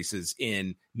increases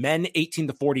in men 18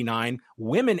 to 49,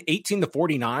 women 18 to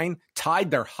 49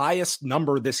 tied their highest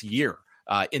number this year.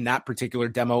 In that particular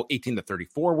demo, 18 to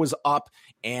 34 was up,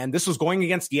 and this was going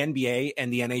against the NBA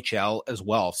and the NHL as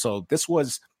well. So this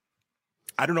was,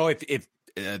 I don't know if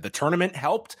the tournament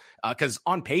helped, because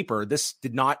on paper, this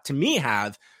did not, to me,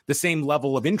 have the same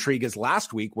level of intrigue as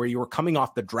last week, where you were coming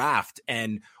off the draft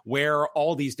and where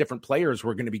all these different players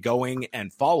were going to be going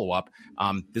and follow up.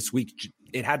 This week,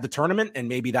 it had the tournament, and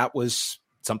maybe that was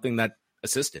something that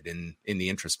assisted in the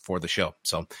interest for the show.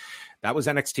 So that was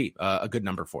NXT, a good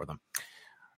number for them.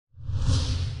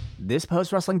 This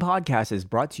post-wrestling podcast is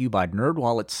brought to you by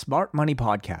NerdWallet's Smart Money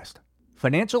Podcast.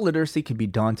 Financial literacy can be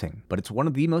daunting, but it's one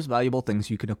of the most valuable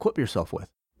things you can equip yourself with.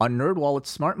 On NerdWallet's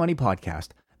Smart Money Podcast,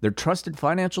 their trusted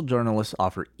financial journalists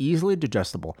offer easily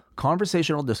digestible,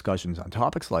 conversational discussions on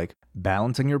topics like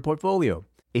balancing your portfolio.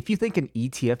 If you think an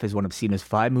ETF is one of Cena's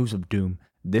 5 moves of doom,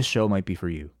 this show might be for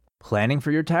you. Planning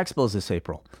for your tax bills this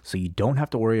April, so you don't have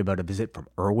to worry about a visit from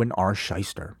Erwin R.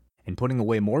 Shyster. And putting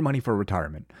away more money for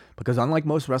retirement, because unlike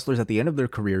most wrestlers at the end of their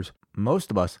careers, most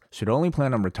of us should only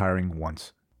plan on retiring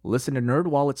once. Listen to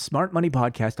NerdWallet's Smart Money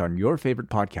Podcast on your favorite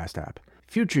podcast app.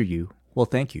 Future you will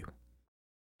thank you.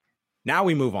 Now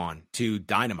we move on to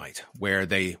Dynamite, where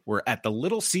they were at the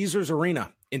Little Caesars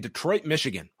Arena in Detroit,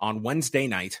 Michigan on Wednesday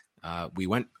night. We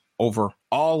went over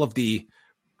all of the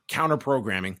counter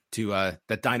programming to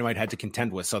that Dynamite had to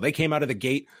contend with. So they came out of the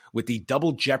gate with the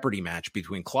double jeopardy match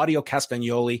between Claudio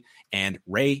Castagnoli and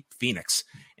Rey Fénix.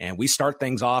 And we start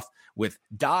things off with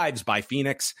dives by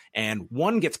Fénix, and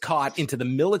one gets caught into the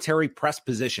military press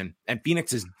position, and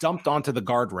Fénix is dumped onto the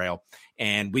guardrail.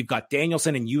 And we've got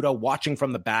Danielson and Yuta watching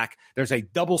from the back. There's a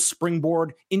double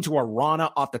springboard into a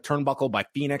Rana off the turnbuckle by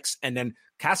Fénix, and then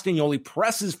Castagnoli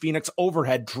presses Fénix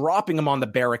overhead, dropping him on the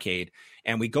barricade.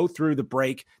 And we go through the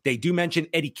break. They do mention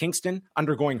Eddie Kingston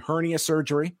undergoing hernia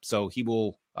surgery, so he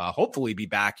will hopefully be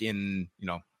back in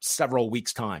several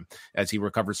weeks' time as he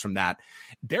recovers from that.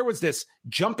 There was this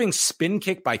jumping spin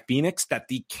kick by Fénix that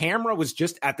the camera was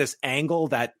just at this angle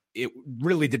that it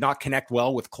really did not connect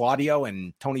well with Claudio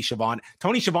and Tony Schiavone.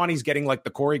 Tony Schiavone's getting like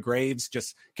the Corey Graves,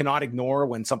 just cannot ignore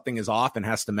when something is off and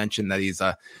has to mention that he's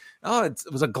it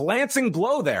was a glancing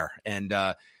blow there. And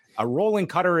a rolling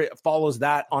cutter follows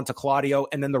that onto Claudio,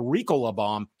 and then the Ricola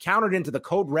bomb countered into the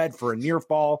code red for a near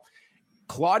fall.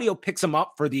 Claudio picks him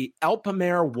up for the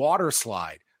Alpamare water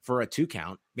slide for a 2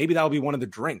 count. Maybe that'll be one of the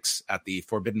drinks at the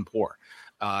Forbidden Pour.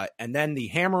 And then the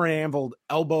hammer and anvil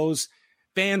elbows.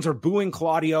 Fans are booing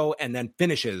Claudio, and then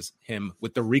finishes him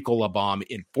with the Ricola bomb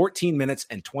in 14 minutes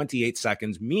and 28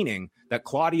 seconds, meaning that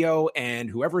Claudio and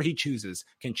whoever he chooses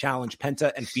can challenge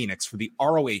Penta and Fénix for the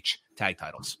ROH tag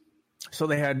titles. So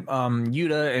they had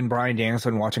Yuta and Bryan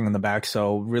Danielson watching in the back,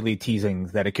 so really teasing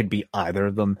that it could be either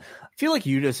of them. I feel like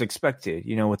Yuta's expected,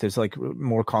 with his like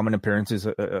more common appearances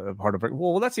part of it.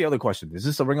 Well, that's the other question. Is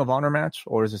this a Ring of Honor match,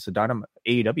 or is this a Dynamite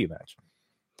AEW match?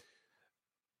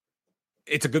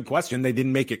 It's a good question. They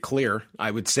didn't make it clear. I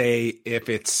would say if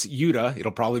it's Yuta,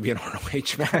 it'll probably be an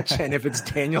ROH match, and if it's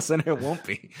Danielson, it won't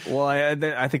be. Well,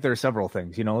 I think there are several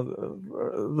things.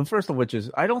 The first of which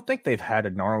is I don't think they've had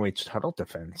an ROH title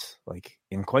defense like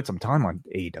in quite some time on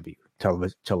AEW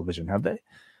television, have they?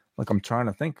 Like I'm trying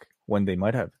to think when they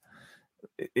might have.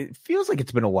 It feels like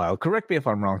it's been a while. Correct me if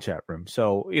I'm wrong, chat room.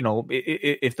 So,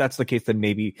 if that's the case, then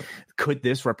maybe could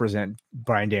this represent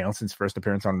Bryan Danielson's first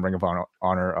appearance on Ring of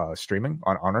Honor streaming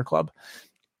on Honor Club?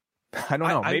 I don't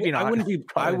know. Maybe not. I would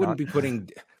not be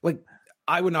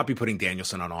putting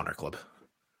Danielson on Honor Club.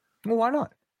 Well, why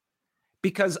not?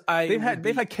 Because they've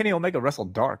had Kenny Omega wrestle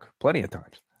dark plenty of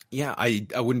times. Yeah, I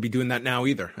wouldn't be doing that now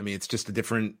either. I mean, it's just a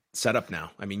different setup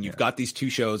now. I mean, you've got these 2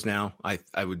 shows now.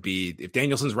 I would be, if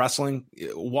Danielson's wrestling,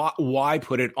 why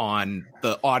put it on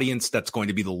the audience that's going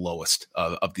to be the lowest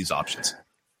of these options?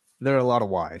 There are a lot of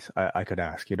whys I could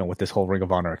ask, with this whole Ring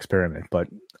of Honor experiment, but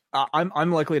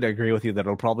I'm likely to agree with you that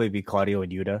it'll probably be Claudio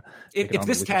and Yuta. If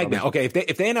this tag now, okay,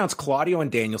 if they announce Claudio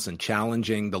and Danielson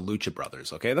challenging the Lucha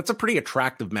Brothers, okay, that's a pretty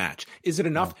attractive match. Is it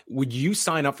enough? No. Would you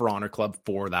sign up for Honor Club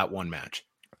for that one match?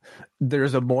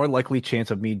 There's a more likely chance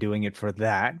of me doing it for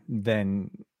that than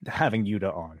having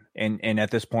Yuta on. And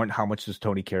at this point, how much does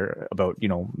Tony care about,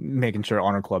 making sure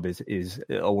Honor Club is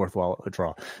a worthwhile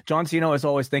draw? John Cena, as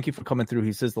always, thank you for coming through.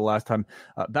 He says the last time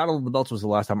Battle of the Belts was the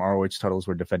last time ROH titles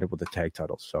were defended with the tag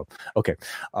titles. So, okay.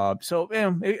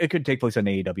 It could take place on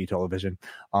AEW television.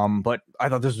 But I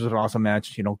thought this was an awesome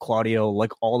match. Claudio,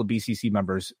 like all the BCC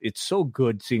members, it's so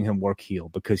good seeing him work heel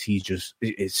because he just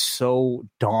is so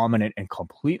dominant and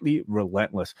completely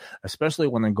relentless, especially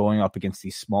when they're going up against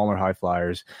these smaller high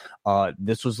flyers.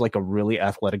 This was like a really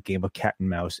athletic game of cat and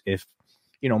mouse. If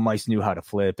mice knew how to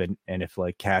flip, and if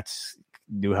like cats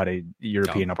knew how to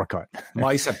European uppercut.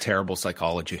 Mice have terrible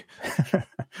psychology.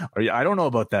 I don't know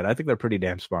about that. I think they're pretty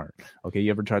damn smart. Okay,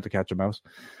 you ever tried to catch a mouse?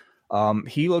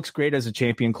 He looks great as a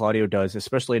champion. Claudio does,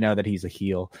 especially now that he's a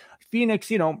heel.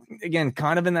 Phoenix, again,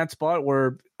 kind of in that spot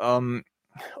where a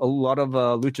lot of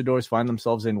luchadors find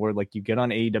themselves in, where like you get on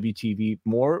AEW TV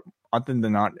more often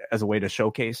than not as a way to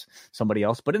showcase somebody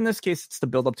else. But in this case, it's to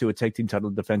build up to a tag team title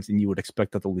defense, and you would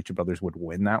expect that the Lucha Brothers would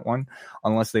win that one,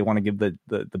 unless they want to give the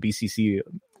BCC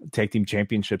tag team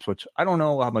championships, which I don't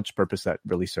know how much purpose that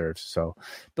really serves. So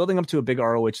building up to a big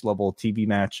ROH level TV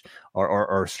match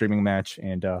or streaming match.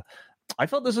 And I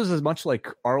felt this was as much like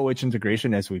ROH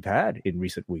integration as we've had in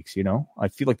recent weeks. I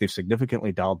feel like they've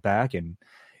significantly dialed back, and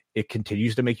it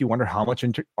continues to make you wonder how much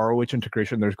ROH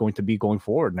integration there's going to be going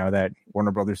forward now that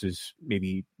Warner Brothers is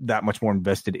maybe that much more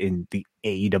invested in the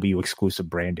AEW exclusive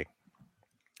branding.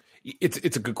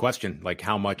 It's a good question, like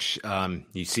how much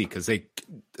you see, because they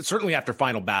certainly after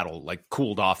Final Battle like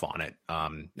cooled off on it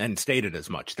and stated as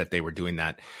much that they were doing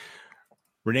that.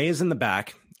 Renee is in the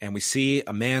back, and we see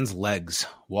a man's legs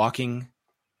walking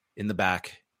in the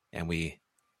back, and we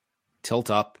tilt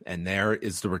up, and there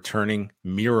is the returning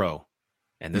Miro.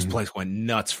 And this place went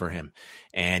nuts for him.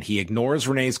 And he ignores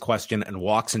Renee's question and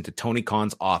walks into Tony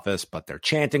Khan's office, but they're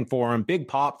chanting for him. Big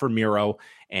pop for Miro.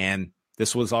 And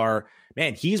this was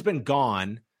he's been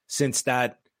gone since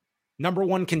that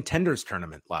 #1 contenders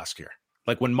tournament last year.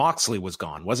 Like when Moxley was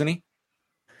gone, wasn't he?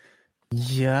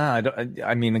 Yeah.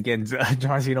 I mean, again,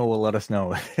 John Cena will let us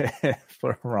know if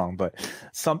we're wrong, but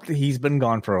he's been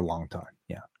gone for a long time.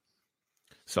 Yeah.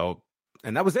 So,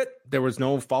 and that was it. There was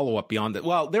no follow-up beyond it.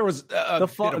 Well, there was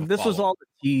this was all to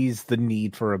tease the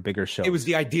need for a bigger show. It was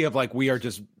the idea of like, we are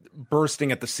just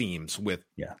bursting at the seams with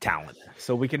talent.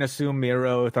 So we can assume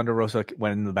Miro, Thunder Rosa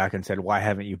went in the back and said, why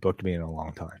haven't you booked me in a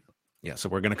long time? Yeah, so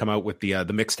we're going to come out with the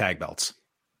mixed tag belts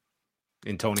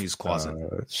in Tony's closet.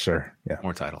 Sure, yeah.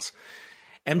 More titles.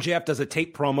 MJF does a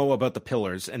tape promo about the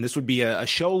pillars, and this would be a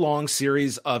show-long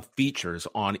series of features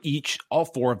on all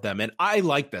 4 of them. And I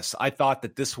like this. I thought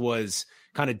that this was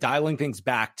kind of dialing things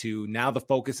back to now the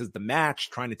focus is the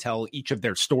match, trying to tell each of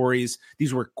their stories.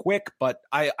 These were quick, but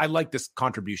I like this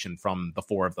contribution from the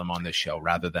 4 of them on this show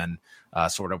rather than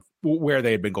sort of where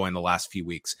they had been going the last few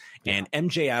weeks. Yeah.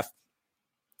 And MJF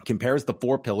compares the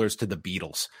 4 pillars to the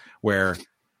Beatles, where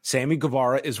Sammy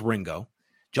Guevara is Ringo,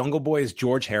 Jungle Boy is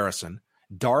George Harrison,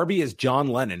 Darby is John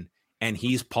Lennon, and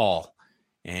he's Paul.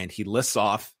 And he lists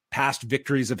off past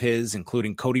victories of his,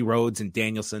 including Cody Rhodes and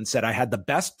Danielson. Said, I had the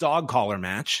best dog collar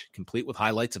match, complete with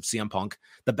highlights of CM Punk,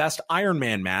 the best Iron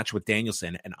Man match with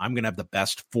Danielson, and I'm going to have the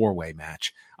best 4-way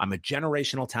match. I'm a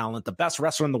generational talent, the best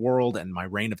wrestler in the world, and my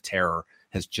reign of terror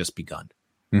has just begun.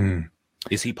 Mm-hmm.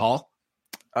 Is he Paul?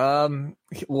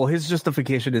 Well, his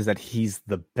justification is that he's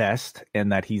the best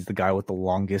and that he's the guy with the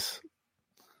longest,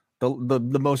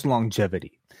 the most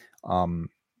longevity.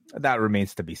 That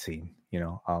remains to be seen.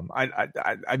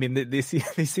 I mean, they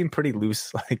seem pretty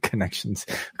loose, like connections.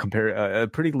 Compare a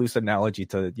pretty loose analogy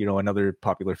to another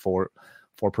popular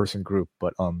four-person group,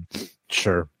 but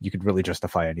sure, you could really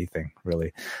justify anything,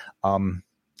 really.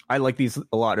 I like these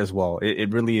a lot as well.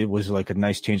 It really was like a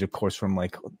nice change of course from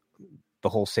like the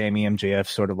whole Sammy MJF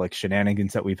sort of like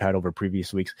shenanigans that we've had over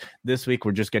previous weeks. This week,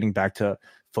 we're just getting back to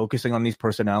focusing on these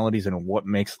personalities and what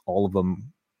makes all of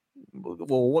them.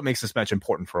 Well, what makes this match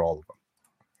important for all of them.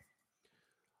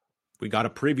 We got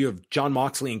a preview of Jon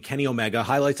Moxley and Kenny Omega,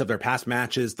 highlights of their past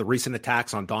matches, the recent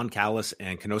attacks on Don Callis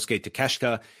and Konosuke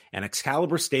Takeshita, and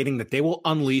Excalibur stating that they will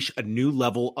unleash a new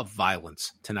level of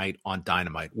violence tonight on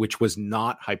Dynamite, which was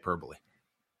not hyperbole.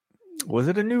 Was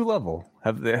it a new level?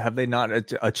 Have they not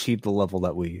achieved the level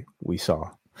that we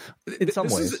saw? In some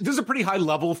ways, this is a pretty high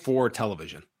level for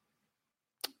television.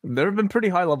 There have been pretty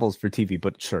high levels for TV,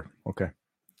 but sure, okay.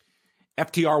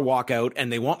 FTR walk out,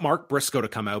 and they want Mark Briscoe to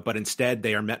come out, but instead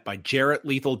they are met by Jarrett,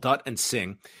 Lethal, Dutt, and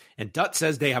Singh. And Dutt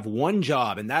says they have one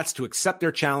job, and that's to accept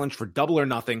their challenge for Double or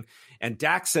Nothing. And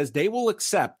Dax says they will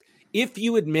accept if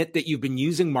you admit that you've been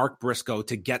using Mark Briscoe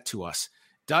to get to us.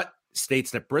 Dutt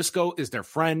states that Briscoe is their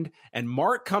friend, and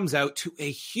Mark comes out to a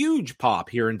huge pop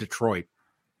here in Detroit.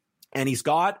 And he's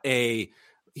got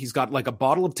like a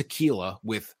bottle of tequila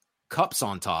with cups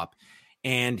on top.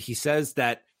 And he says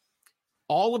that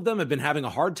all of them have been having a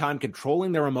hard time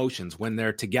controlling their emotions when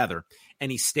they're together.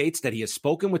 And he states that he has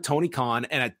spoken with Tony Khan,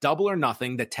 and at Double or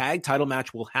Nothing, the tag title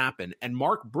match will happen. And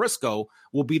Mark Briscoe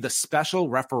will be the special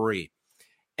referee.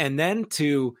 And then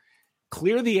to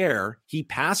clear the air, he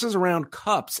passes around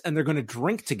cups, and they're going to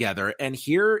drink together. And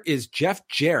here is Jeff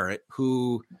Jarrett,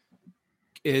 who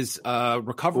is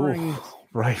recovering. Ooh,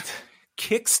 right.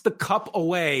 Kicks the cup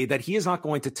away that he is not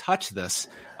going to touch this.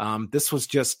 This was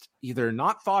just either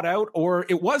not thought out, or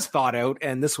it was thought out,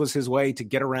 and this was his way to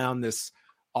get around this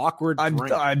awkward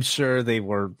drink. I'm sure they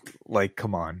were like,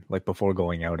 come on, like before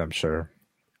going out, I'm sure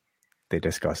they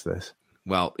discussed this.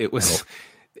 Well,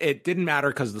 it didn't matter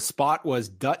because the spot was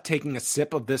Dutt taking a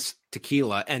sip of this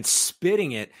tequila and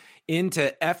spitting it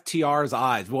into FTR's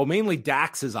eyes. Well, mainly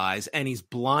Dax's eyes, and he's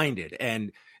blinded.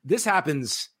 And this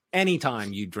happens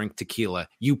anytime you drink tequila.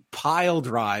 You pile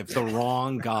drive the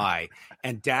wrong guy.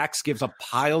 And Dax gives a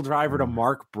pile driver to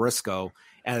Mark Briscoe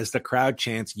as the crowd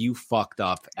chants, "You fucked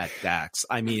up" at Dax.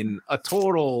 I mean, a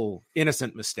total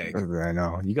innocent mistake. I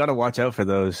know. You got to watch out for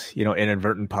those,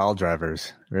 inadvertent pile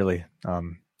drivers, really.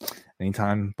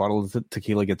 Anytime bottle of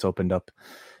tequila gets opened up.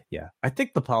 Yeah. I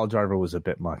think the pile driver was a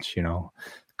bit much,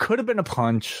 Could have been a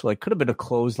punch, could have been a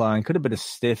clothesline, could have been a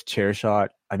stiff chair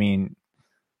shot. I mean,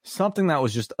 something that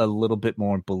was just a little bit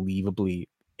more believably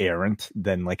errant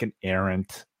than like an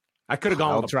errant I could have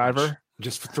gone with a driver. punch,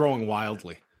 just throwing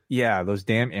wildly. Yeah, those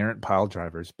damn errant pile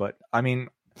drivers. But I mean,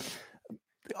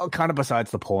 kind of besides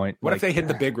the point. What if they hit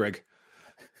the big rig?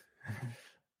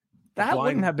 That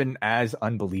wouldn't have been as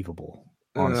unbelievable,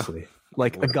 honestly.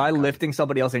 Like a guy lifting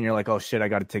somebody else, and you're like, "Oh shit, I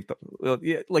got to take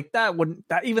the." Like that would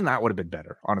have been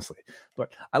better, honestly.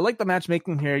 But I like the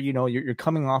matchmaking here. You're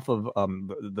coming off of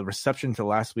the reception to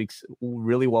last week's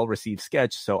really well received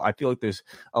sketch, so I feel like there's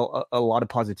a lot of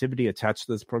positivity attached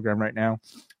to this program right now.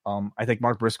 I think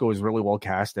Mark Briscoe is really well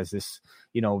cast as this,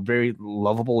 very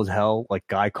lovable as hell, like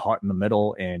guy caught in the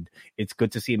middle, and it's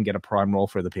good to see him get a prime role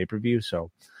for the pay-per-view.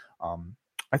 So,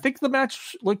 I think the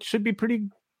match should be pretty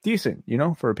decent,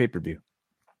 for a pay-per-view.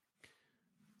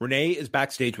 Renee is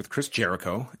backstage with Chris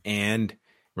Jericho, and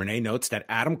Renee notes that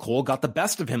Adam Cole got the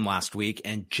best of him last week,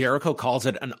 and Jericho calls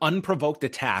it an unprovoked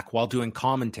attack while doing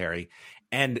commentary,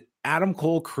 and Adam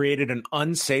Cole created an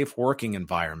unsafe working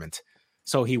environment.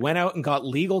 So he went out and got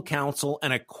legal counsel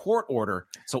and a court order,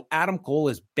 so Adam Cole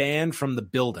is banned from the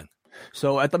building.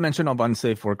 So at the mention of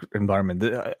unsafe work environment,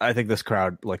 I think this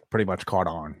crowd pretty much caught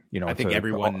on. I think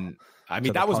everyone. I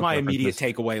mean, that was my immediate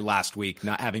takeaway last week,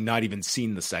 not even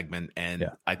seen the segment, and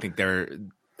I think they're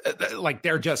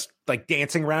just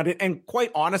dancing around it. And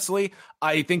quite honestly,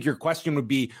 I think your question would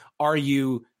be: are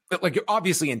you you're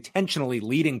obviously intentionally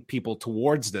leading people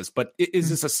towards this, but is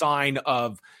this a sign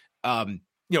of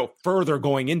further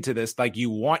going into this? Like you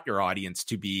want your audience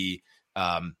to be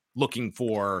looking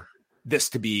for this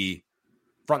to be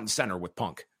front and center with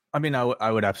Punk? I mean, I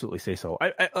would absolutely say so.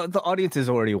 The audience is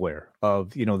already aware of,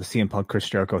 the CM Punk Chris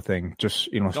Jericho thing.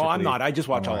 Just, No, I'm not. I just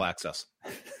watch All Access.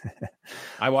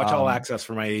 I watch All Access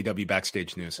for my AEW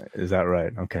backstage news. Is that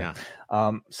right? Okay.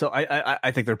 Yeah. So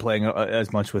I think they're playing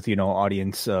as much with,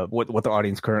 audience, what the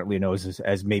audience currently knows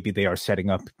as maybe they are setting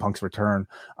up Punk's return.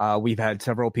 We've had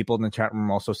several people in the chat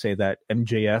room also say that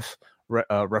MJF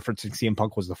referencing CM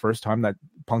Punk was the first time that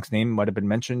Punk's name might have been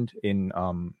mentioned in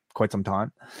quite some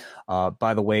time.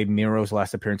 By the way, Miro's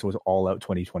last appearance was All Out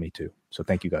 2022. So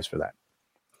thank you guys for that.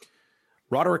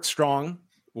 Roderick Strong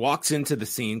walks into the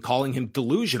scene calling him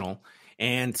delusional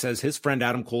and says his friend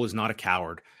Adam Cole is not a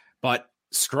coward. But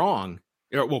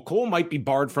Cole might be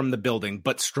barred from the building,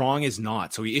 but Strong is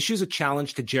not. So he issues a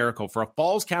challenge to Jericho for a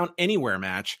Falls Count Anywhere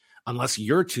match unless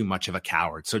you're too much of a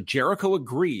coward. So Jericho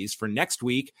agrees for next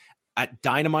week at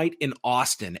Dynamite in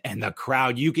Austin, and the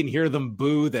crowd, you can hear them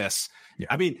boo this. Yeah.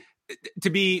 I mean, to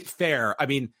be fair,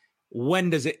 when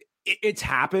does it's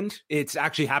happened? It's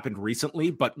actually happened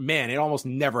recently, but man, it almost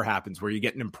never happens where you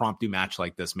get an impromptu match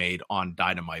like this made on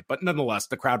Dynamite. But nonetheless,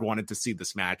 the crowd wanted to see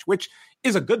this match, which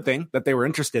is a good thing that they were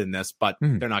interested in this, but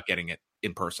they're not getting it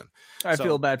in person. I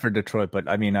feel bad for Detroit, but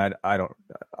I'm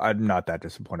not that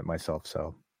disappointed myself.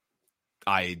 So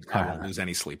I won't lose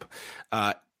any sleep.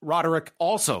 Roderick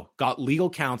also got legal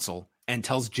counsel and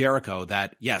tells Jericho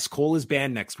that, yes, Cole is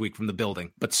banned next week from the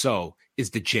building, but so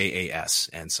is the JAS.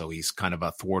 And so he's kind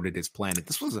of thwarted his plan.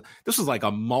 This was like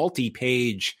a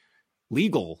multi-page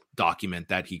legal document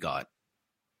that he got.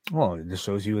 Well, it just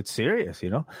shows you it's serious,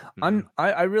 Mm-hmm.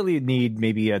 I really need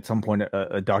maybe at some point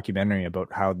a documentary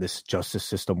about how this justice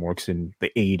system works in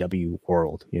the AEW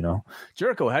world,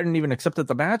 Jericho hadn't even accepted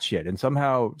the match yet, and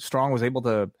somehow Strong was able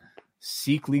to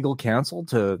seek legal counsel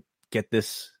to get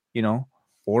this,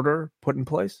 order put in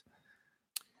place.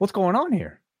 What's going on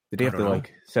here? Did he have to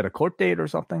set a court date or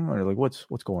something? Or what's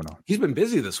going on? He's been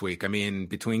busy this week. I mean,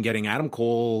 between getting Adam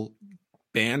Cole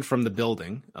banned from the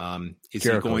building, is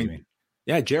Jericho, he going?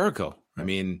 Yeah, Jericho. I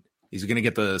mean, he's going to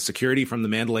get the security from the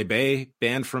Mandalay Bay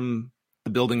banned from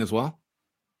the building as well.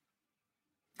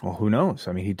 Well, who knows?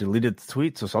 I mean, he deleted the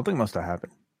tweet, so something must have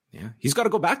happened. Yeah, he's got to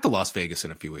go back to Las Vegas in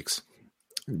a few weeks.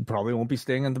 Probably won't be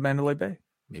staying in the Mandalay Bay.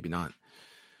 Maybe not.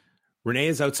 Renee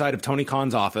is outside of Tony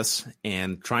Khan's office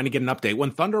and trying to get an update when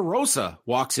Thunder Rosa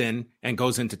walks in and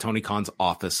goes into Tony Khan's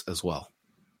office as well.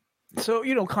 So,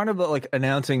 kind of like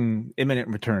announcing imminent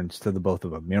returns to the both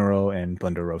of them, Miro and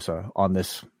Thunder Rosa, on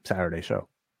this Saturday show.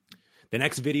 The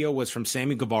next video was from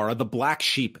Sammy Guevara, the Black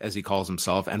Sheep, as he calls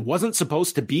himself, and wasn't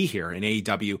supposed to be here in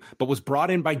AEW, but was brought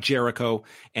in by Jericho,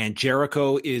 and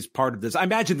Jericho is part of this. I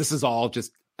imagine this is all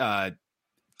just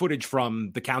footage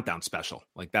from the Countdown special.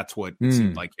 Like, that's what it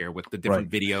seemed like here with the different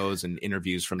videos and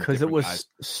interviews from because it was guys.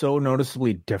 So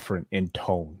noticeably different in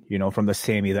tone, from the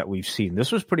Sammy that we've seen.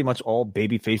 This was pretty much all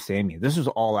babyface Sammy. This was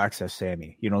all access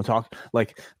Sammy,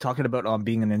 talking about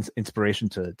being an inspiration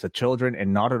to children,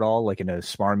 and not at all like in a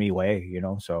smarmy way,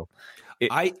 so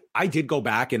I did go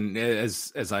back, and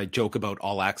as I joke about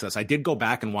All Access, I did go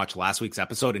back and watch last week's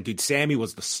episode, and dude, Sammy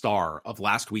was the star of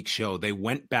last week's show. They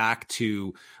went back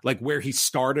to like where he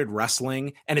started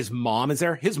wrestling, and his mom is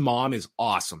there. His mom is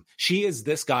awesome. She is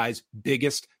this guy's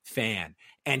biggest fan.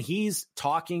 And he's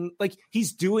talking like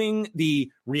he's doing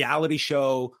the reality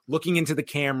show, looking into the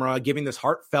camera, giving this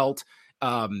heartfelt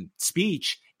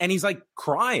speech, and he's like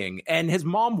crying, and his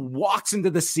mom walks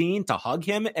into the scene to hug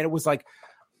him. And it was like,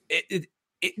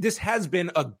 this has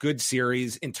been a good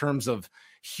series in terms of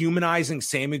humanizing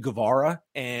Sammy Guevara,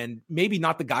 and maybe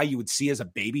not the guy you would see as a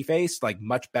babyface, like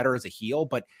much better as a heel,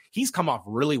 but he's come off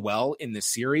really well in this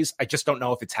series. I just don't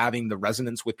know if it's having the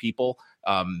resonance with people.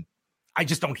 I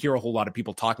just don't hear a whole lot of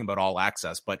people talking about All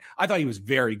Access, but I thought he was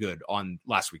very good on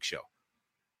last week's show.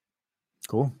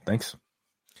 Cool. Thanks.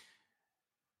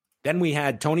 Then we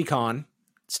had Tony Khan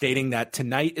stating that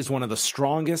tonight is one of the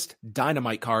strongest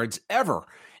Dynamite cards ever.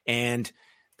 And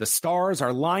the stars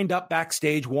are lined up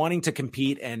backstage wanting to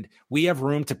compete, and we have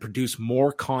room to produce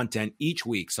more content each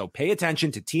week. So pay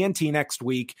attention to TNT next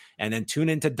week, and then tune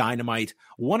into Dynamite,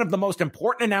 one of the most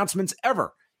important announcements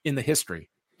ever in the history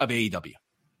of AEW.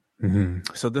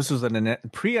 Mm-hmm. So this was a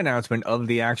pre-announcement of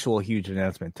the actual huge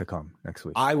announcement to come next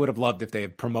week. I would have loved if they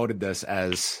had promoted this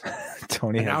as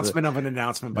Tony announcement of an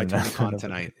announcement by Tony Khan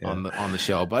tonight on the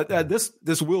show. But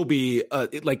this will be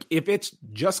like if it's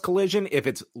just Collision, if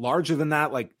it's larger than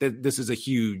that, like this is a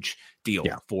huge deal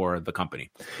for the company.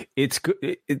 It's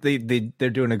good. They're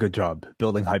doing a good job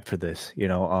building hype for this.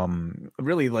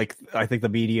 Really, like I think the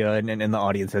media and the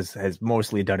audience has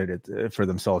mostly done it for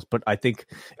themselves. But I think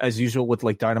as usual with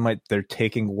like Dynamite, they're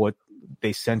taking what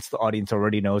they sense the audience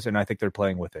already knows, and I think they're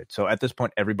playing with it. So at this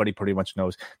point, everybody pretty much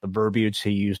knows. The verbiage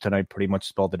he used tonight pretty much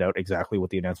spelled it out exactly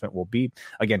what the announcement will be.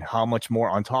 Again, how much more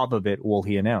on top of it will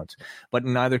he announce? But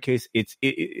in either case, it's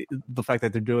the fact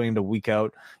that they're doing the week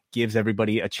out gives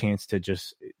everybody a chance to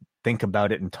just think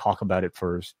about it and talk about it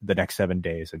for the next 7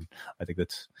 days. And I think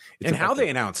it's and how they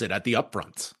announce it at the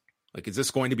upfronts. Like, is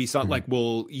this going to be something like,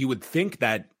 well, you would think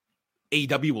that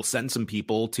AEW will send some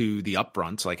people to the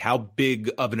upfronts. Like, how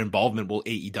big of an involvement will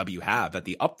AEW have at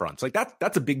the upfronts? Like,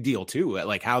 that's a big deal too.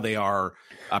 Like how they are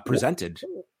presented.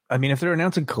 I mean, if they're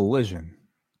announcing Collision,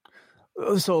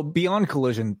 so beyond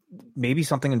Collision, maybe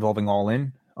something involving All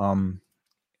In,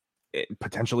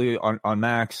 potentially on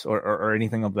Max or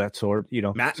anything of that sort.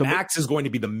 Max is going to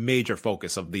be the major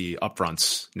focus of the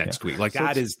upfronts next week. Like, so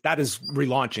that is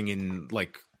relaunching in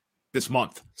like this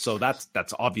month. So that's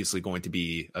obviously going to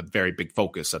be a very big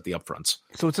focus at the upfronts.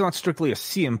 So it's not strictly a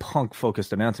CM Punk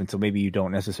focused announcement. So maybe you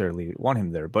don't necessarily want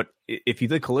him there, but if you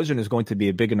think Collision is going to be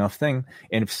a big enough thing,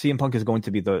 and if CM Punk is going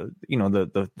to be the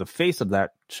face of that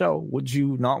show, would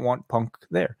you not want Punk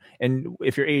there? And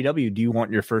if you're AEW, do you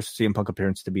want your first CM Punk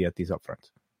appearance to be at these upfronts?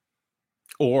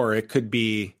 Or it could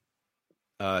be,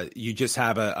 you just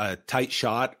have a tight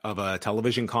shot of a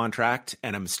television contract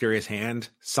and a mysterious hand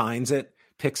signs it,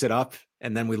 picks it up,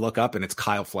 and then we look up and it's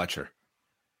Kyle Fletcher.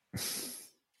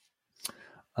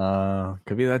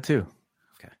 Could be that too.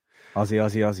 Okay.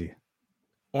 Aussie.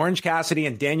 Orange Cassidy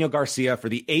and Daniel Garcia for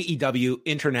the AEW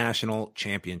International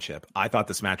Championship. I thought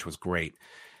this match was great.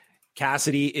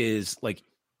 Cassidy is like,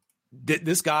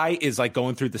 this guy is like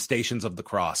going through the stations of the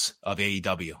cross of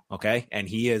AEW. Okay. And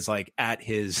he is like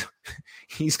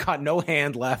he's got no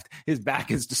hand left. His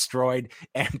back is destroyed.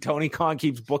 And Tony Khan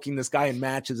keeps booking this guy in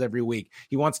matches every week.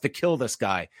 He wants to kill this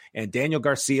guy. And Daniel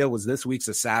Garcia was this week's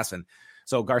assassin.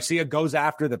 So Garcia goes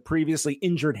after the previously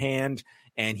injured hand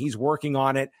and he's working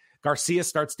on it. Garcia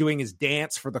starts doing his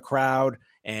dance for the crowd,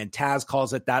 and Taz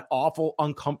calls it that awful,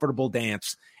 uncomfortable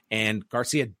dance. And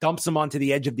Garcia dumps him onto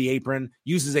the edge of the apron,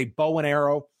 uses a bow and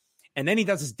arrow, and then he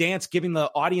does his dance, giving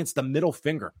the audience the middle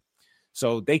finger.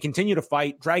 So they continue to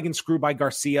fight, dragon screw by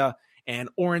Garcia, and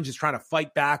Orange is trying to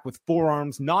fight back with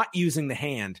forearms, not using the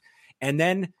hand. And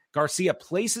then Garcia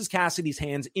places Cassidy's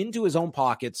hands into his own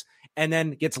pockets and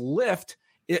then gets lifted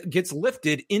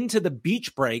into the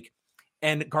beach break.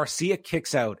 And Garcia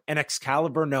kicks out, and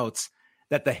Excalibur notes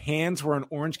that the hands were in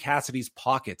Orange Cassidy's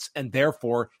pockets, and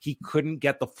therefore he couldn't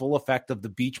get the full effect of the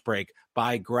beach break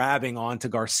by grabbing onto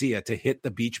Garcia to hit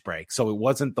the beach break. So it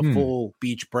wasn't the full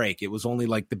beach break. It was only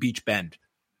like the beach bend.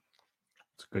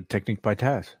 It's a good technique by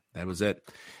Taz. That was it.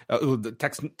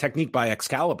 The technique by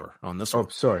Excalibur on this one. Oh,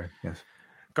 sorry. Yes.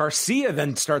 Garcia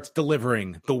then starts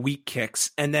delivering the weak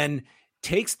kicks, and then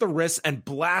takes the wrist and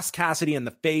blasts Cassidy in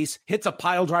the face, hits a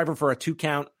pile driver for a 2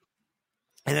 count.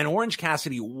 And then Orange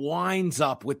Cassidy winds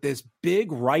up with this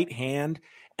big right hand.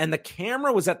 And the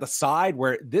camera was at the side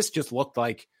where this just looked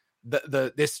like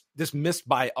this missed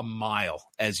by a mile,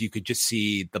 as you could just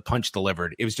see the punch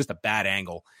delivered. It was just a bad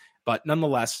angle. But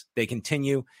nonetheless, they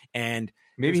continue. And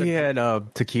maybe he had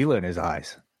tequila in his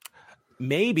eyes.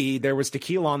 Maybe there was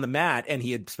tequila on the mat and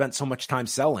he had spent so much time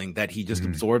selling that he just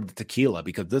absorbed the tequila,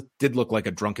 because this did look like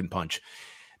a drunken punch.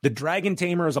 The Dragon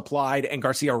Tamer is applied and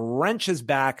Garcia wrenches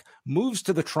back, moves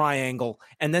to the triangle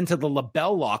and then to the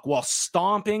label lock while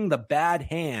stomping the bad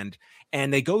hand.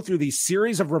 And they go through these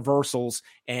series of reversals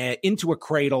into a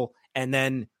cradle. And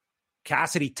then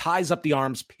Cassidy ties up the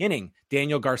arms, pinning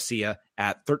Daniel Garcia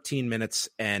at 13 minutes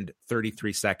and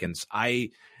 33 seconds.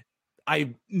 I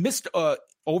missed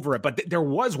over it, but there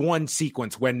was one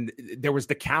sequence when there was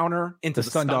the counter into the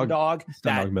stun dog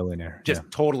that millionaire just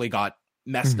totally got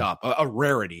messed up, a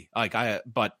rarity.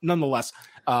 But nonetheless,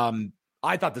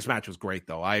 I thought this match was great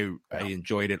though. I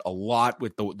enjoyed it a lot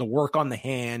with the work on the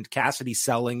hand, Cassidy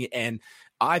selling, and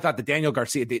I thought that Daniel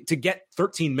Garcia, to get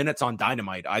 13 minutes on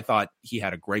Dynamite, I thought he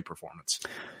had a great performance.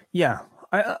 Yeah.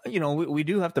 We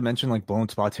do have to mention like blown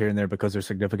spots here and there because they're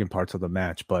significant parts of the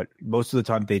match, but most of the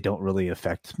time they don't really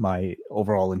affect my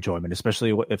overall enjoyment,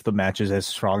 especially if the match is as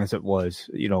strong as it was,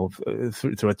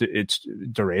 throughout its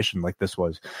duration like this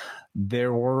was.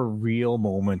 There were real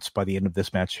moments by the end of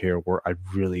this match here where I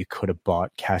really could have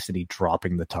bought Cassidy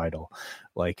dropping the title,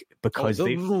 because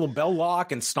the little bell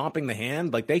lock and stomping the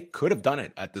hand, like they could have done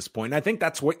it at this point. And I think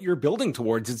that's what you're building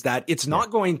towards, is that it's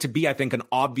not going to be, I think, an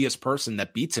obvious person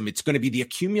that beats him. It's going to be the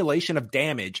accumulation of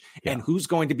damage and who's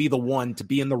going to be the one to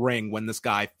be in the ring when this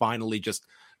guy finally just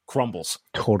crumbles.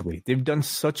 Totally. They've done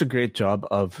such a great job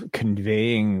of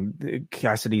conveying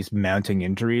Cassidy's mounting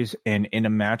injuries. And in a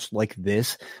match like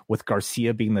this, with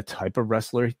Garcia being the type of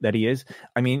wrestler that he is,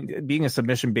 I mean, being a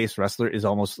submission-based wrestler is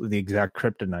almost the exact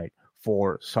kryptonite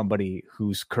for somebody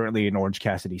who's currently in Orange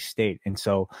Cassidy's state. And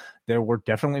so there were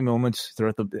definitely moments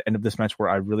throughout the end of this match where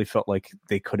I really felt like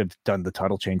they could have done the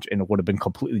title change and it would have been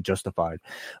completely justified.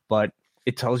 But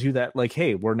it tells you that, like,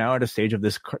 hey, we're now at a stage of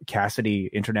this Cassidy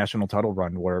international title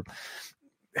run where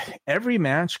every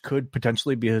match could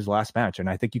potentially be his last match. And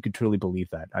I think you could truly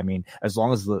believe that. I mean, as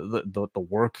long as the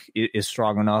work is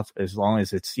strong enough, as long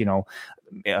as it's, the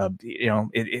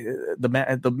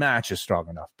match is strong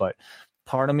enough. But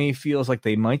part of me feels like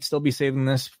they might still be saving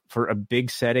this for a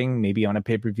big setting, maybe on a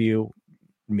pay-per-view,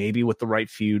 maybe with the right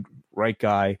feud, right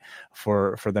guy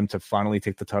for them to finally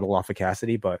take the title off of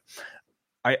Cassidy. But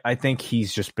I think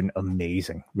he's just been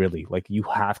amazing, really. Like, you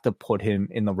have to put him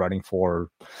in the running for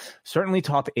certainly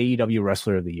top AEW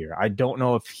Wrestler of the Year. I don't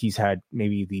know if he's had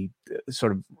maybe the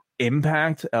sort of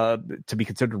impact to be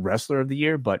considered Wrestler of the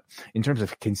Year, but in terms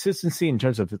of consistency, in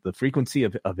terms of the frequency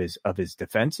of his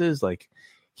defenses, like,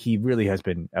 he really has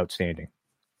been outstanding.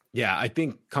 Yeah, I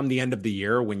think come the end of the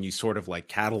year, when you sort of like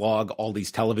catalog all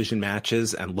these television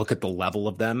matches and look at the level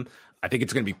of them, I think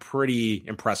it's going to be pretty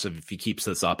impressive if he keeps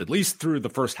this up, at least through the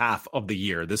first half of the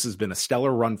year. This has been a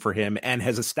stellar run for him and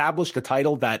has established a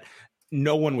title that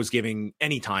no one was giving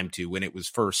any time to when it was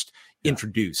first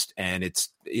introduced. And it's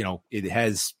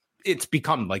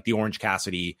become like the Orange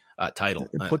Cassidy title.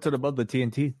 It puts it above the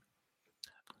TNT.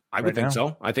 I would think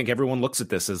so. I think everyone looks at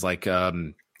this as like,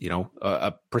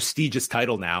 a prestigious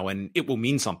title now, and it will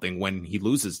mean something when he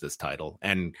loses this title.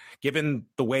 And given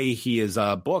the way he is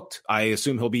booked, I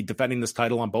assume he'll be defending this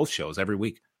title on both shows every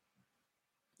week.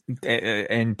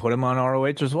 And put him on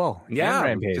ROH as well. Yeah,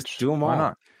 Rampage. just do them all. Why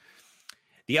not?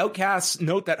 The Outcasts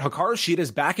note that Hikaru Shida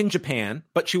is back in Japan,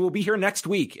 but she will be here next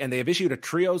week, and they have issued a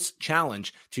trios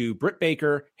challenge to Britt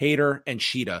Baker, Hayter, and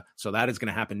Shida. So that is going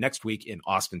to happen next week in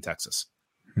Austin, Texas.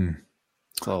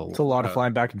 So it's a lot of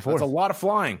flying back and forth. It's a lot of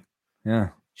flying. Yeah.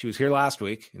 She was here last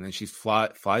week, and then she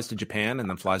flies to Japan and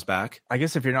then flies back. I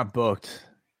guess if you're not booked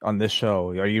on this show,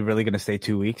 are you really going to stay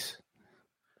 2 weeks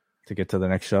to get to the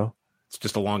next show? It's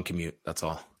just a long commute. That's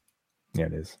all. Yeah,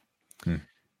 it is.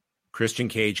 Christian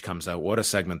Cage comes out. What a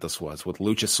segment this was with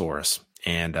Luchasaurus.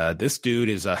 And this dude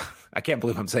is, I can't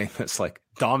believe I'm saying this, like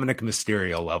Dominic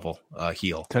Mysterio level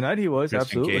heel. Tonight he was,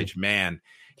 Christian absolutely. Cage, man,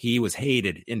 he was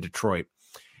hated in Detroit.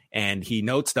 And he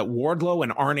notes that Wardlow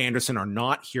and Arn Anderson are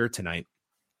not here tonight.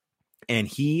 And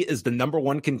he is the number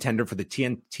one contender for the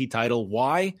TNT title.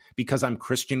 Why? Because I'm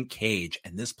Christian Cage.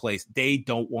 And this place, they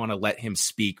don't want to let him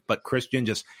speak. But Christian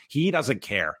he doesn't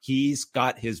care. He's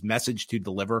got his message to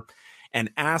deliver.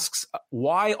 And asks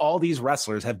why all these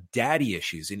wrestlers have daddy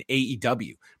issues in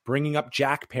AEW, bringing up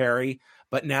Jack Perry,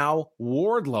 but now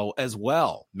Wardlow as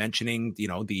well, mentioning,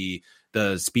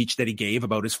 the speech that he gave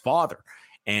about his father,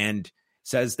 and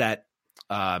says that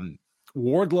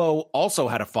Wardlow also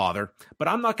had a father, but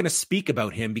I'm not going to speak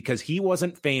about him because he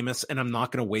wasn't famous and I'm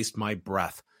not going to waste my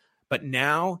breath. But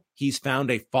now he's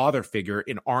found a father figure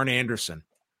in Arn Anderson.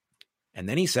 And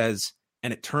then he says,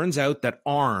 and it turns out that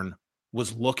Arn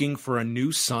was looking for a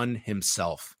new son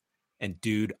himself. And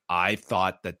dude, I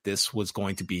thought that this was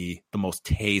going to be the most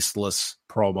tasteless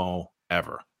promo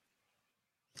ever.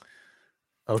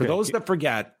 Okay. For those that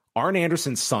forget, Arn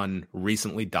Anderson's son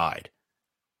recently died.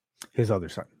 His other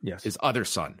son, yes. His other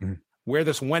son. Mm-hmm. Where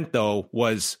this went, though,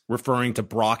 was referring to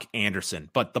Brock Anderson.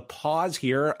 But the pause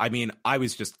here, I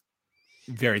was just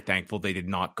very thankful they did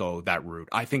not go that route.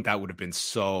 I think that would have been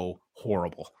so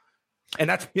horrible. And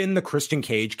that's been the Christian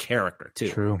Cage character, too.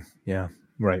 True. Yeah.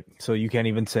 Right. So you can't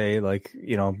even say,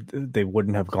 they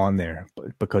wouldn't have gone there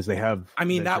because they have.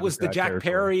 That was the Jack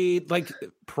Perry,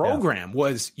 program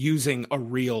was using a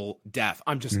real death.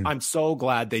 I'm so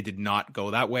glad they did not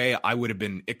go that way. I would have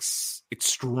been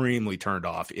extremely turned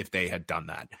off if they had done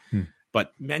that.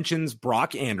 But mentions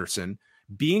Brock Anderson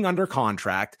being under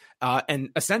contract and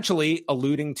essentially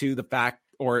alluding to the fact,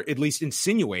 or at least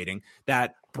insinuating,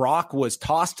 that Brock was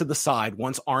tossed to the side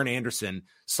once Arn Anderson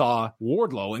saw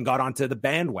Wardlow and got onto the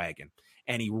bandwagon.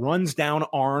 And he runs down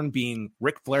Arn being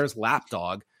Ric Flair's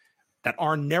lapdog, that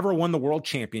Arn never won the world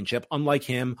championship. Unlike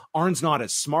him, Arn's not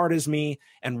as smart as me.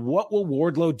 And what will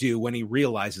Wardlow do when he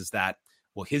realizes that?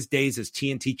 Well, his days as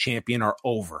TNT champion are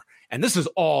over. And this is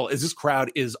all as this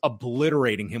crowd is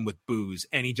obliterating him with boos.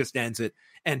 And he just ends it.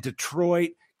 And Detroit,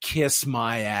 kiss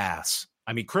my ass.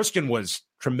 Christian was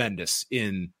tremendous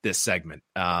in this segment.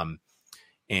 A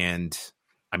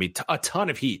ton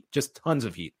of heat, just tons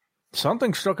of heat.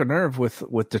 Something struck a nerve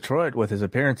with Detroit with his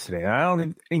appearance today. I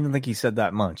don't even think he said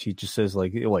that much. He just says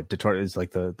Detroit is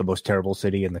like the most terrible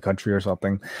city in the country or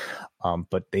something.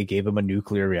 But they gave him a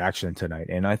nuclear reaction tonight.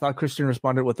 And I thought Christian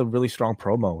responded with a really strong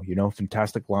promo,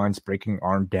 fantastic lines, breaking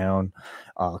Arn down,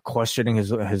 questioning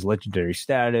his legendary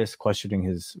status, questioning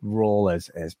his role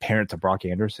as parent to Brock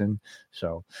Anderson.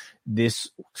 So this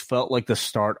felt like the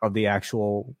start of the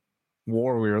actual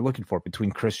war we were looking for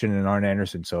between Christian and Arn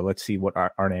Anderson. So let's see what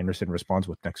Arn Anderson responds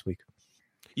with next week.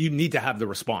 You need to have the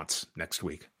response next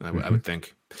week, I would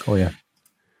think. Oh, yeah.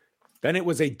 Then it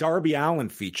was a Darby Allin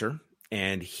feature,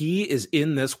 and he is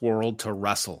in this world to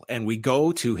wrestle. And we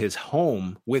go to his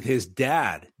home with his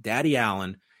dad, Daddy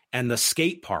Allin, and the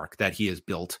skate park that he has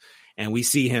built. And we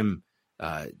see him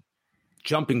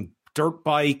jumping dirt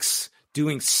bikes,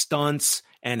 doing stunts,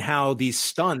 and how these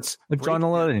stunts, like John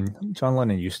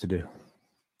Lennon used to do.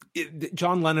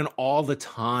 John Lennon all the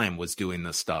time was doing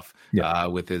this stuff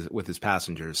with his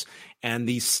passengers, and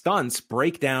these stunts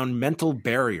break down mental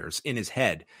barriers in his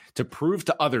head to prove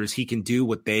to others he can do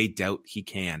what they doubt he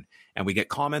can. And we get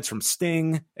comments from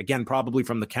Sting, again probably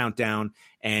from the Countdown,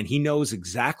 and he knows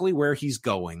exactly where he's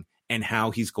going and how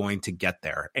he's going to get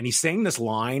there. And he's saying this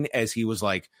line as he was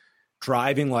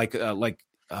driving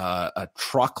a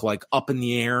truck up in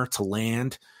the air to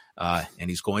land, and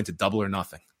he's going to Double or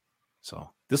Nothing.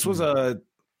 So this was a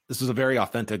very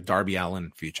authentic Darby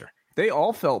Allin feature. They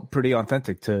all felt pretty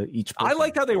authentic to each person. I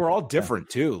liked how they were all different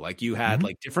too. You had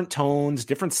different tones,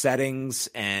 different settings,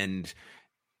 and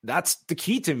that's the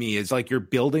key to me is you're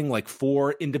building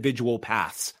 4 individual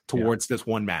paths towards this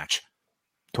one match.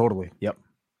 Totally. Yep.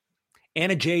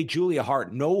 Anna Jay, Julia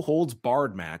Hart, no holds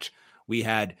barred match. We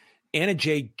had Anna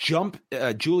Jay jump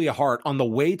Julia Hart on the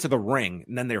way to the ring,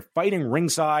 and then they're fighting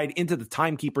ringside into the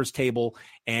timekeeper's table,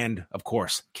 and of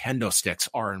course, kendo sticks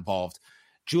are involved.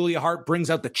 Julia Hart brings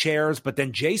out the chairs, but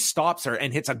then Jay stops her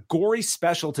and hits a gory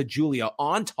special to Julia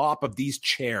on top of these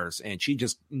chairs, and she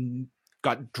just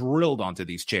got drilled onto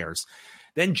these chairs.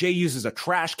 Then Jay uses a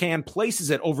trash can, places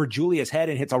it over Julia's head,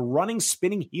 and hits a running,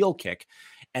 spinning heel kick.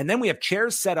 And then we have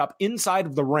chairs set up inside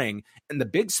of the ring, and the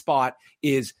big spot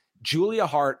is Julia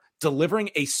Hart delivering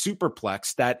a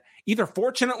superplex that either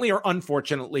fortunately or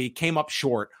unfortunately came up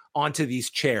short onto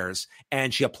these chairs,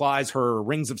 and she applies her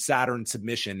Rings of Saturn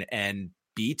submission and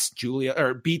beats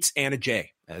Anna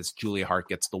Jay as Julia Hart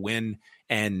gets the win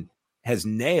and has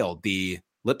nailed the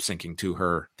lip syncing to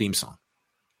her theme song.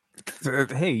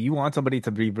 Hey, you want somebody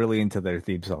to be really into their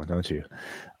theme song, don't you?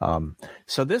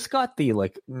 So this got the,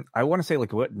 like, I want to say,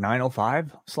 like, what,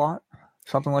 9:05 slot,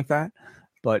 something like that,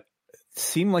 but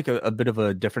seemed like a bit of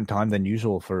a different time than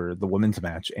usual for the women's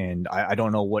match, and I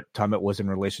don't know what time it was in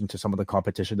relation to some of the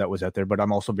competition that was out there, but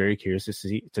I'm also very curious to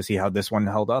see how this one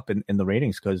held up in the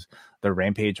ratings, because the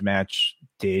Rampage match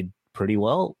did pretty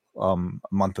well a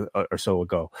month or so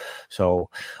ago. So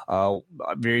I'm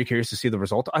very curious to see the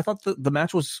result. I thought the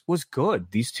match was good.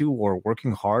 These two were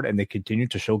working hard, and they continue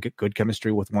to show good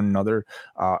chemistry with one another.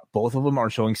 Both of them are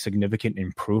showing significant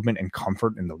improvement and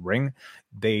comfort in the ring.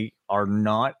 They are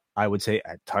not, I would say,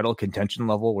 at title contention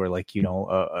level where, like, you know,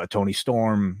 a Tony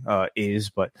Storm is,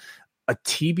 but a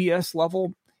TBS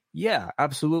level, yeah,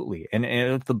 absolutely. And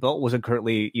if the belt wasn't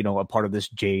currently, you know, a part of this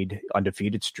Jade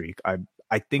undefeated streak,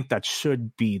 I think that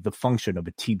should be the function of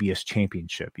a TBS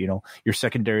championship, you know, your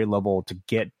secondary level to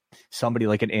get somebody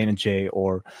like an Anna Jay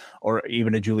or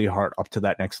even a Julia Hart up to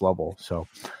that next level. So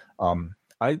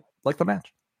I like the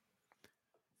match.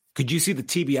 Could you see the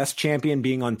TBS champion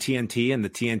being on TNT and the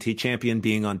TNT champion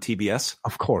being on TBS?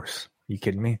 Of course. Are you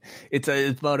kidding me? It's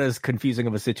about as confusing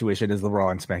of a situation as the Raw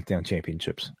and SmackDown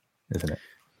championships, isn't it?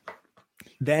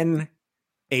 Then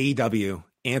AEW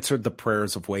answered the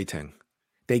prayers of waiting.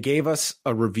 They gave us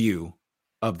a review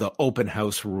of the open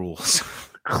house rules.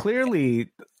 Clearly,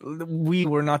 we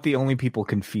were not the only people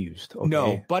confused. Okay?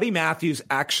 No, Buddy Matthews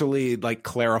actually, like,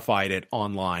 clarified it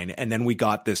online, and then we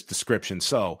got this description.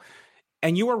 So,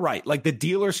 and you were right. Like, the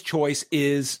dealer's choice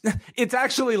it's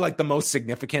actually, like, the most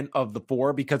significant of the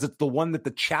four, because it's the one that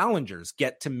the challengers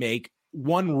get to make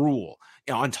one rule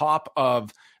on top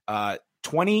of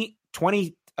 20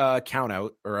 count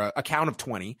out, or a count of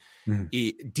 20.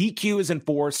 Mm-hmm. DQ is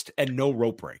enforced and no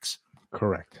rope breaks.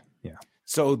 Correct. Yeah.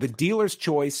 So the dealer's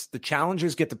choice, the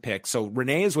challengers get to pick. So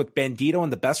Renee is with Bandito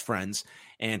and the Best Friends,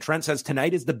 and Trent says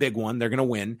tonight is the big one. They're going to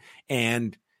win.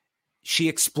 And she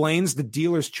explains the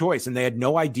dealer's choice, and they had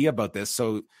no idea about this.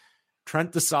 So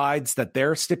Trent decides that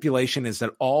their stipulation is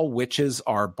that all witches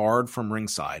are barred from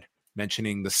ringside,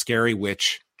 mentioning the scary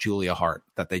witch, Julia Hart,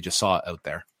 that they just saw out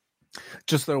there.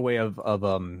 Just their way of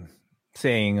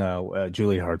saying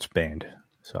Julia Hart's banned.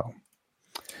 So,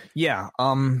 yeah.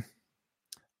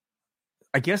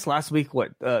 I guess last week,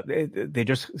 they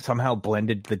just somehow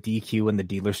blended the DQ and the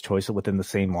dealer's choice within the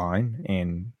same line,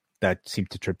 and that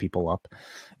seemed to trip people up.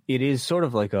 It is sort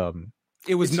of like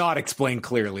it was not explained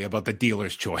clearly about the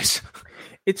dealer's choice.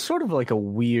 It's sort of like a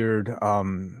weird.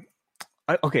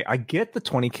 I get the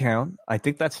 20 count. I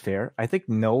think that's fair. I think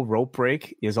no rope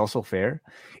break is also fair.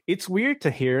 It's weird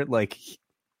to hear, like,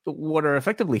 what are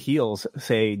effectively heels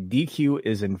say DQ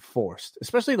is enforced,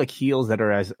 especially like heels that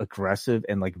are as aggressive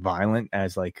and like violent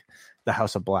as like the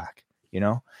House of Black, you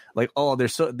know, like, oh, they're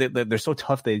so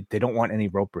tough. They don't want any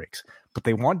rope breaks, but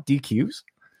they want DQs.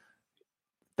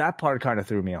 That part kind of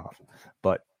threw me off,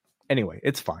 but anyway,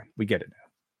 it's fine. We get it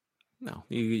now. No,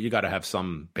 you got to have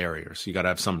some barriers. You got to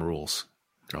have some rules.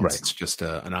 Right. It's just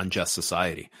an unjust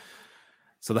society.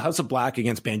 So the House of Black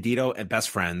against Bandito and Best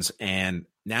Friends. And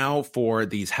now for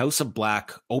these House of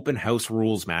Black open house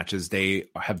rules matches, they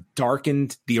have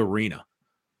darkened the arena.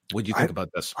 What do you think about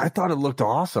this? I thought it looked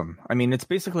awesome. I mean, it's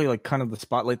basically like kind of the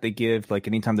spotlight they give, like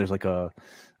anytime there's like a,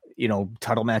 you know,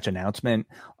 title match announcement.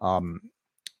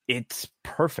 It's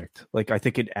perfect. Like, I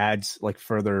think it adds like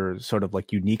further sort of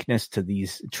like uniqueness to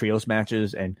these trios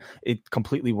matches, and it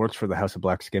completely works for the House of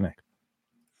Black's gimmick.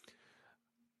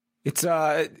 It's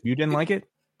you didn't like it?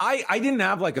 I didn't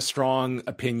have like a strong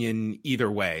opinion either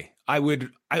way. I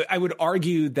would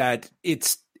argue that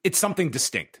it's something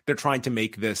distinct. They're trying to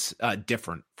make this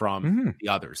different from the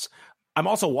others. I'm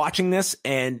also watching this,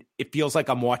 and it feels like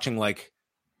I'm watching like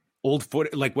old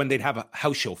footage, like when they'd have a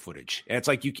house show footage. And it's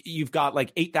like you've got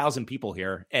like 8,000 people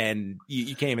here, and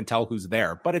you can't even tell who's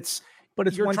there. But it's But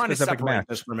it's you're one trying to specific separate match.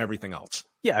 this from everything else.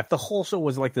 Yeah, if the whole show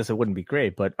was like this, it wouldn't be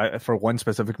great. But for one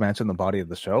specific match in the body of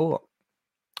the show,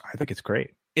 I think it's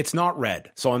great. It's not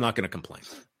red, so I'm not going to complain.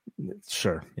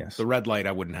 Sure, yes. The red light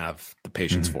I wouldn't have the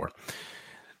patience for.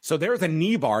 So there's a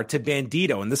knee bar to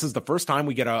Bandito, and this is the first time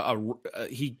we get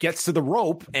he gets to the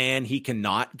rope, and he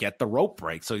cannot get the rope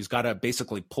break. So he's got to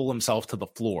basically pull himself to the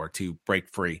floor to break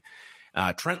free.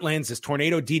 Trent lands his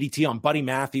tornado DDT on Buddy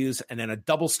Matthews, and then a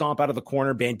double stomp out of the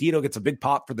corner. Bandito gets a big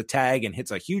pop for the tag and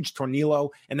hits a huge tornillo,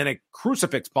 and then a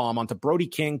crucifix bomb onto Brody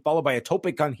King, followed by a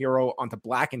tope gun hero onto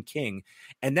Black and King,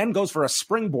 and then goes for a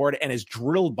springboard and is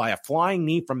drilled by a flying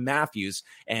knee from Matthews.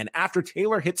 And after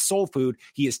Taylor hits Soul Food,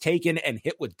 he is taken and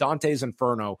hit with Dante's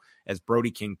Inferno as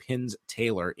Brody King pins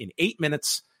Taylor in 8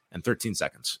 minutes and 13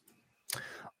 seconds.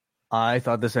 I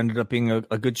thought this ended up being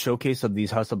a good showcase of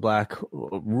these House of Black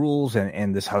rules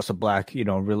and this House of Black,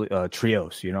 really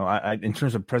trios. I in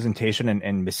terms of presentation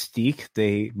and mystique,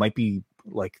 they might be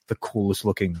like the coolest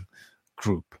looking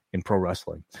group in pro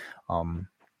wrestling. And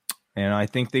I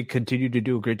think they continue to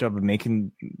do a great job of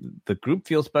making the group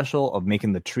feel special, of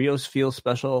making the trios feel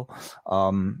special,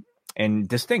 and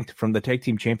distinct from the tag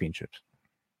team championships.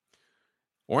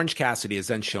 Orange Cassidy is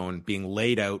then shown being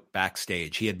laid out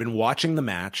backstage. He had been watching the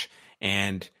match,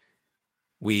 and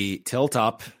we tilt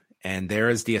up, and there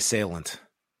is the assailant,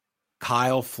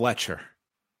 Kyle Fletcher,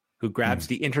 who grabs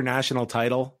the international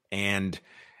title, and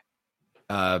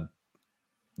there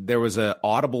was an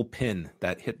audible pin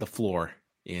that hit the floor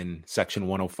in section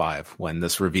 105 when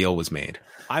this reveal was made.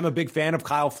 I'm a big fan of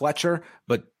Kyle Fletcher,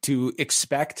 but to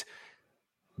expect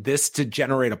this to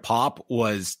generate a pop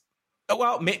was...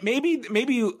 Well, maybe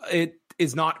it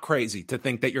is not crazy to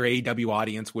think that your AEW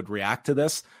audience would react to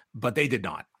this, but they did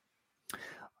not.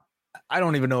 I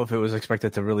don't even know if it was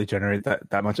expected to really generate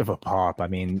that much of a pop. I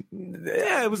mean,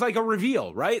 yeah, it was like a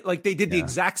reveal, right? Like they did the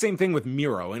exact same thing with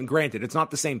Miro, and granted, it's not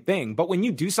the same thing, but when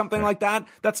you do something like that,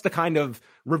 that's the kind of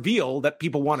reveal that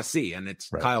people want to see, and it's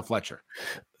Kyle Fletcher.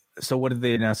 So what did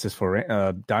they announce this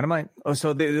for? Dynamite? Oh,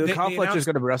 so Kyle Fletcher's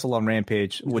going to wrestle on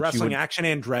Rampage. Which wrestling Action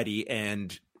Andretti,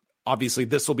 and obviously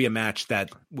this will be a match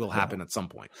that will happen at some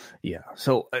point. Yeah.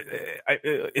 So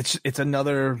it's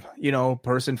another,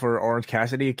 person for Orange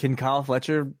Cassidy. Can Kyle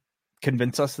Fletcher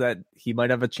convince us that he might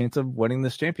have a chance of winning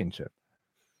this championship?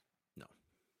 No.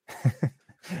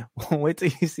 Well, wait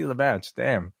till you see the match.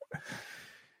 Damn.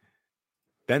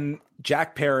 Then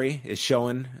Jack Perry is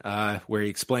showing where he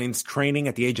explains training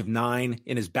at the age of 9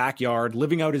 in his backyard,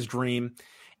 living out his dream.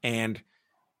 And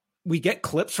we get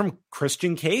clips from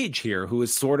Christian Cage here, who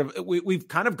is sort of, we've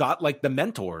kind of got like the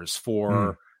mentors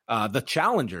for the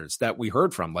challengers that we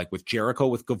heard from, like with Jericho,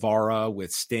 with Guevara,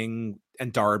 with Sting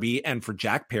and Darby. And for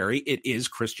Jack Perry, it is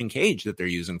Christian Cage that they're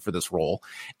using for this role.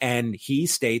 And he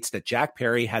states that Jack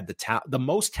Perry had the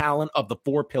most talent of the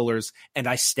 4 pillars, and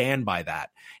I stand by that.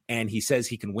 And he says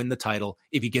he can win the title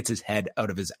if he gets his head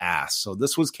out of his ass. So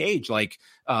this was Cage, like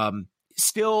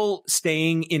still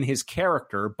staying in his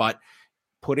character, but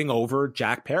putting over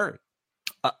Jack Perry.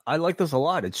 I like this a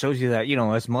lot. It shows you that,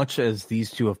 as much as these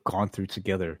two have gone through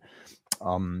together,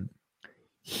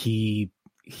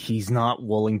 he's not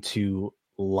willing to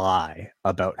lie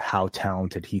about how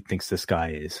talented he thinks this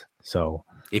guy is. So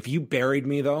if you buried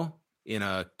me though in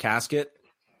a casket,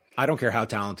 I don't care how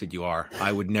talented you are,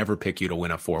 I would never pick you to win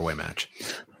a 4-way match.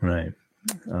 Right.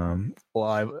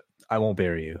 Well, I won't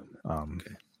bury you.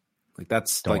 Okay. Like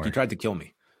that's like, you tried to kill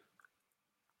me.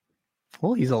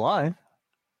 Well, he's alive.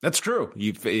 That's true.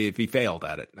 If he failed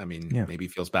at it, I mean, maybe he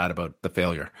feels bad about the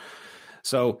failure.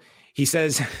 So he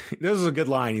says, this is a good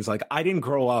line. He's like, I didn't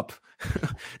grow up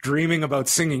dreaming about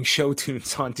singing show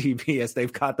tunes on TV as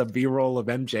they've got the B-roll of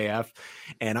MJF,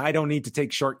 and I don't need to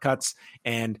take shortcuts.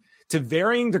 And to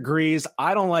varying degrees,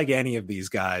 I don't like any of these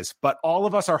guys, but all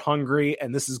of us are hungry,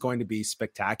 and this is going to be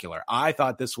spectacular. I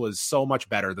thought this was so much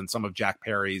better than some of Jack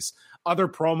Perry's other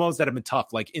promos that have been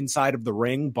tough, like Inside of the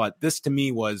Ring, but this to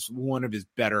me was one of his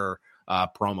better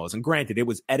promos. And granted, it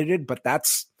was edited, but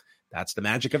that's the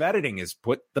magic of editing, is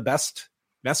put the best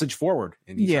message forward.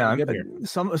 And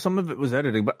some of it was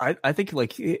editing, but I think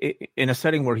like in a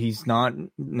setting where he's not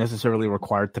necessarily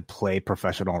required to play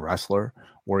professional wrestler,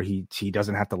 where he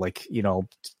doesn't have to like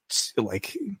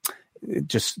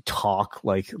just talk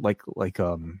like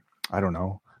I don't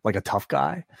know, like a tough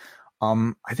guy.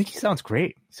 I think he sounds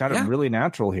great. He sounded really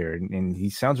natural here, and he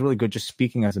sounds really good just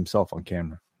speaking as himself on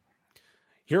camera.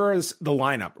 Here is the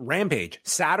lineup. Rampage,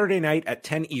 Saturday night at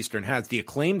 10 Eastern, has the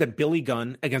Acclaimed and Billy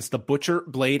Gunn against the Butcher,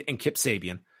 Blade, and Kip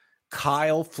Sabian.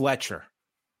 Kyle Fletcher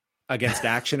against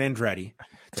Action Andretti.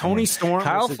 Tony Storm.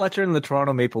 Kyle Fletcher and the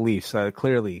Toronto Maple Leafs.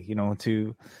 Clearly,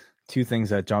 two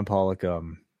things that John Pollock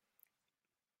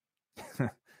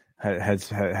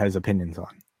has opinions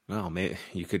on. Well, maybe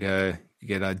you could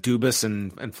get Dubas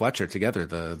and Fletcher together,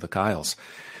 the Kyles.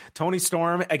 Tony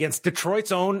Storm against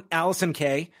Detroit's own Allison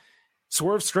Kay.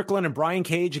 Swerve Strickland and Brian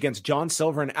Cage against John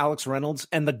Silver and Alex Reynolds,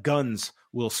 and the Guns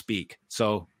will speak.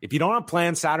 So if you don't have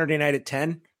plans Saturday night at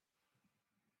 10,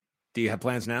 do you have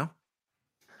plans now?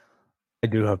 I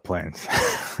do have plans.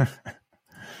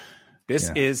 This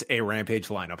is a Rampage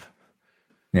lineup.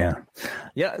 Yeah.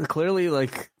 Clearly,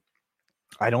 like,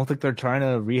 I don't think they're trying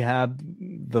to rehab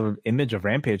the image of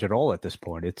Rampage at all at this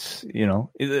point. It's,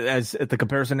 as the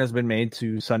comparison has been made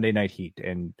to Sunday Night Heat,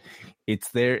 and it's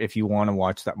there if you want to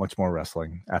watch that much more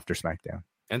wrestling after SmackDown.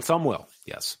 And some will,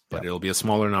 yes, but it'll be a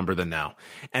smaller number than now.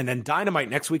 And then Dynamite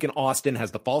next week in Austin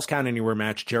has the Falls Count Anywhere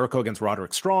match, Jericho against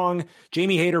Roderick Strong,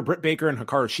 Jamie Hayter, Britt Baker, and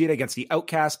Hikaru Shida against the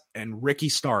Outcast, and Ricky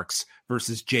Starks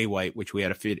versus Jay White, which we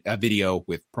had a video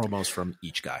with promos from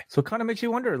each guy. So it kind of makes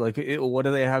you wonder, like, what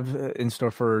do they have in store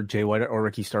for Jay White or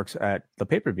Ricky Starks at the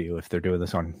pay-per-view if they're doing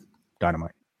this on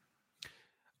Dynamite?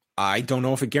 I don't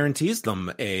know if it guarantees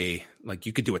them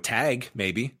you could do a tag,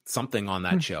 maybe something on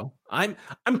that show. I'm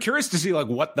curious to see like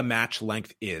what the match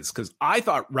length is, because I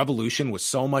thought Revolution was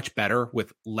so much better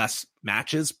with less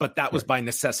matches, but that was by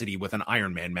necessity with an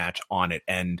Iron Man match on it.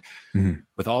 And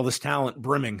with all this talent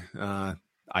brimming,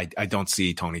 I don't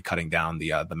see Tony cutting down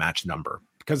the match number,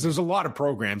 because there's a lot of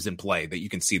programs in play that you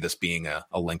can see this being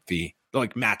a lengthy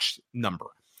match number.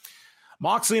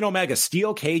 Moxley and Omega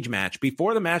steel cage match.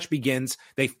 Before the match begins,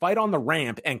 they fight on the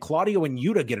ramp, and Claudio and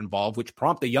Yuta get involved, which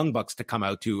prompt the Young Bucks to come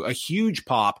out to a huge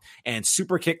pop and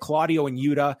super kick Claudio and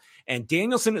Yuta. And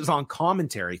Danielson is on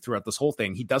commentary throughout this whole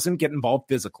thing. He doesn't get involved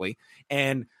physically.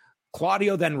 And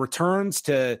Claudio then returns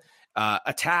to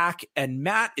attack, and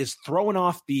Matt is throwing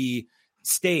off the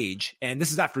stage, and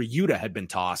this is after Yuta had been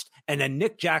tossed, and then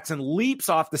Nick Jackson leaps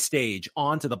off the stage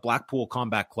onto the Blackpool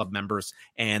Combat Club members,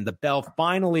 and the bell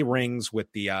finally rings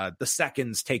with the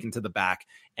seconds taken to the back,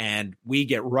 and we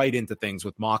get right into things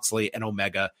with Moxley and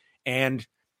Omega, and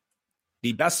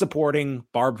the best supporting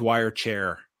barbed wire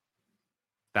chair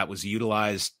that was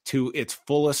utilized to its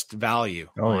fullest value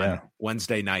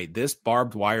Wednesday night. This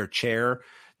barbed wire chair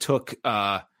took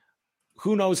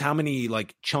who knows how many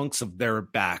chunks of their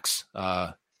backs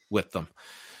with them.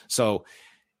 So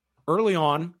early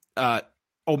on,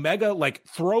 Omega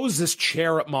throws this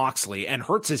chair at Moxley and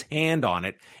hurts his hand on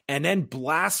it, and then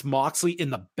blasts Moxley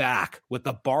in the back with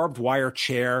the barbed wire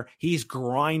chair. He's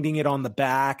grinding it on the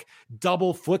back,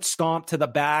 double foot stomp to the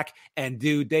back, and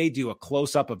they do a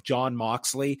close up of John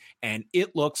Moxley, and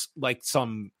it looks like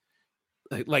some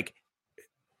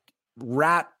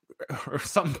rat or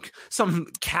some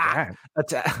cat.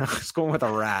 I was going with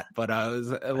a rat, but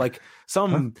it was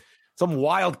some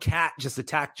wild cat just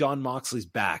attacked John Moxley's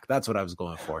back. That's what I was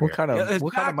going for. What kind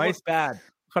of mice? Bad.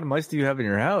 What kind of mice do you have in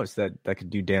your house that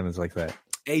could do damage like that?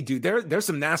 Hey, dude, there's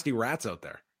some nasty rats out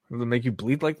there. Does it make you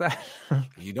bleed like that?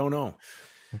 You don't know.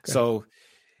 Okay. So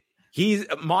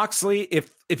Moxley,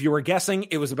 if you were guessing,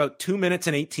 it was about 2 minutes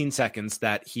and 18 seconds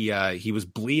that he was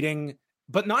bleeding,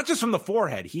 but not just from the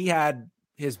forehead.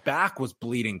 His back was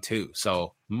bleeding too,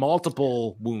 so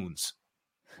multiple wounds.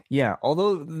 Yeah,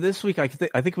 although this week I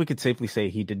think we could safely say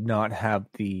he did not have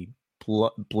the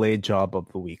blade job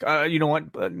of the week. You know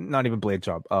what? Not even blade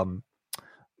job.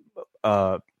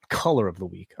 Color of the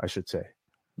week, I should say.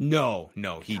 No,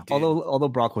 he did. Although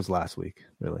Brock was last week,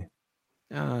 really.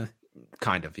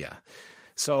 Kind of, yeah.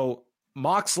 So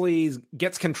Moxley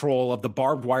gets control of the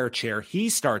barbed wire chair. He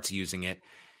starts using it,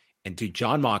 and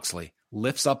John Moxley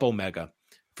lifts up Omega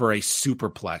for a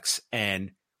superplex.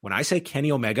 And when I say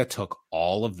Kenny Omega took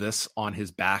all of this on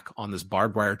his back on this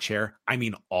barbed wire chair, I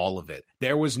mean all of it.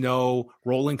 There was no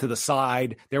rolling to the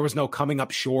side. There was no coming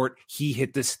up short. He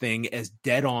hit this thing as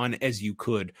dead on as you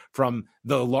could from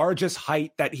the largest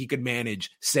height that he could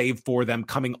manage, save for them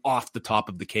coming off the top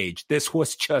of the cage. This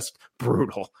was just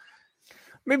brutal.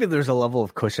 Maybe there's a level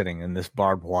of cushioning in this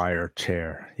barbed wire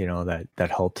chair, that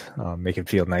helped make it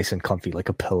feel nice and comfy like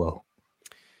a pillow.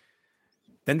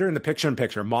 Then during the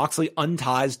picture-in-picture, Moxley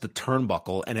unties the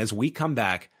turnbuckle, and as we come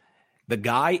back, the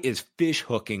guy is fish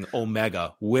hooking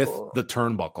Omega with the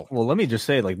turnbuckle. Well, let me just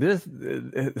say, this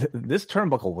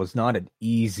turnbuckle was not an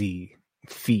easy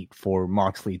feat for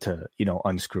Moxley to,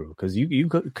 unscrew, because you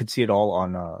could see it all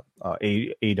on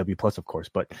AEW Plus, of course,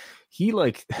 but he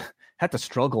had to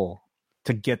struggle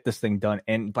to get this thing done,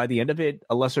 and by the end of it,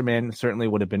 a lesser man certainly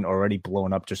would have been already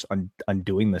blown up just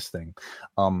undoing this thing.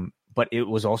 But it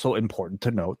was also important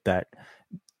to note that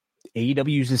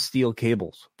AEW uses steel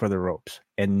cables for the ropes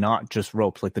and not just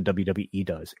ropes like the WWE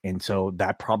does. And so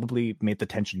that probably made the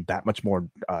tension that much more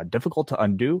difficult to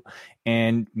undo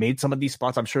and made some of these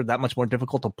spots, I'm sure, that much more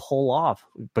difficult to pull off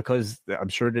because I'm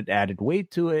sure it added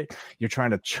weight to it. You're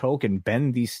trying to choke and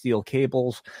bend these steel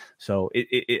cables. So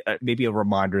it may be a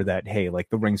reminder that, hey, like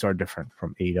the rings are different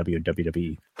from AEW and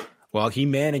WWE. Well, he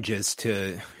manages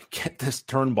to get this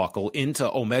turnbuckle into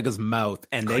Omega's mouth,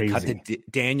 and they cut to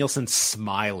Danielson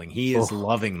smiling. He is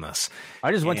loving this.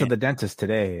 I just went to the dentist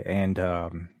today, and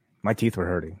my teeth were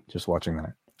hurting just watching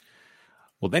that.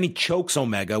 Well, then he chokes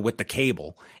Omega with the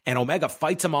cable, and Omega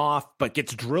fights him off, but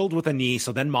gets drilled with a knee.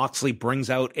 So then Moxley brings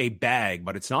out a bag,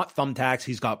 but it's not thumbtacks.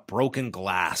 He's got broken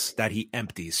glass that he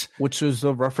empties. Which is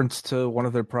a reference to one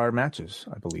of their prior matches,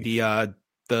 I believe.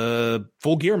 The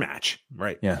Full Gear match,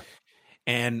 right? Yeah.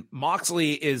 And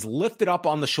Moxley is lifted up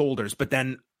on the shoulders, but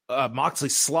then Moxley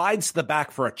slides to the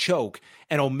back for a choke,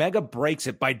 and Omega breaks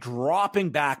it by dropping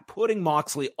back, putting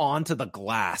Moxley onto the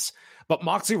glass. But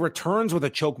Moxley returns with a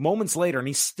choke moments later, and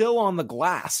he's still on the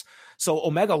glass. So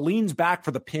Omega leans back for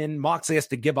the pin. Moxley has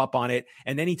to give up on it,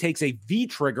 and then he takes a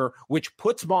V-trigger, which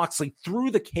puts Moxley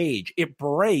through the cage. It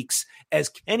breaks as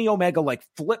Kenny Omega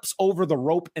flips over the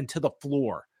rope and to the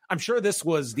floor. I'm sure this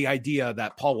was the idea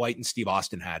that Paul White and Steve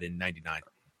Austin had in '99.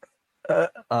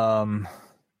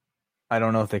 I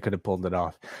don't know if they could have pulled it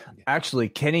off. Actually,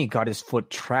 Kenny got his foot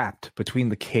trapped between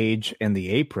the cage and the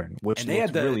apron, which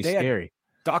looked really scary.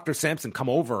 Dr. Sampson come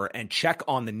over and check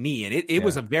on the knee, and it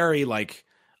was a very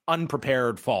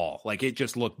unprepared fall. It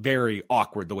just looked very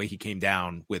awkward the way he came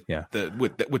down with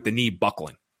the knee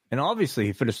buckling. And obviously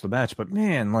he finished the match, but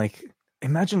man,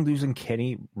 imagine losing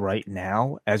Kenny right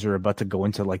now as you're about to go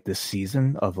into this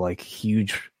season of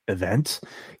huge events.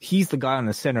 He's the guy on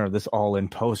the center of this all-in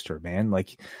poster, man.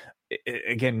 It,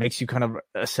 again, makes you kind of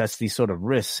assess these sort of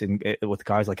risks with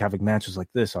guys having matches like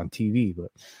this on TV.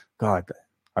 But God,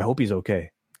 I hope he's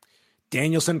okay.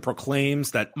 Danielson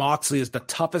proclaims that Moxley is the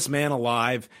toughest man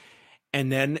alive.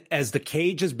 And then as the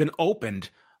cage has been opened,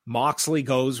 Moxley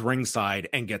goes ringside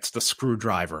and gets the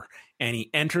screwdriver, and he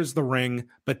enters the ring,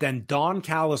 but then Don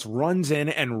Callis runs in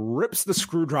and rips the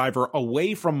screwdriver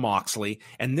away from Moxley,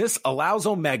 and this allows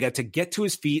Omega to get to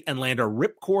his feet and land a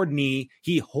ripcord knee.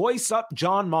 He hoists up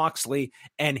John Moxley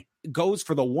and goes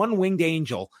for the one-winged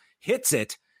angel, hits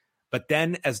it, but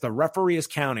then as the referee is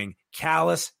counting,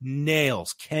 Callis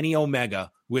nails Kenny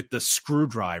Omega with the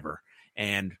screwdriver.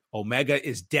 And Omega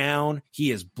is down.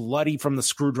 He is bloody from the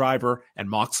screwdriver, and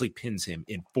Moxley pins him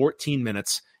in 14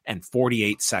 minutes and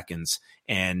 48 seconds.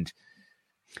 And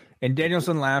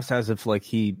Danielson laughs as if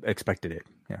he expected it.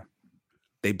 Yeah.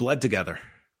 They bled together.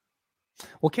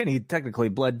 Well, Kenny technically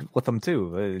bled with them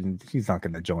too. And he's not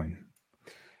going to join.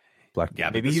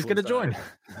 Maybe he's going to join.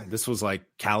 This was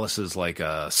Callis's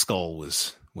skull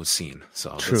was seen.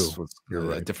 So true. This was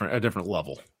a different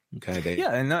level. Okay.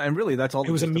 And really, that's all.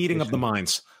 It was a meeting of the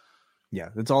minds. Yeah,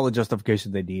 that's all the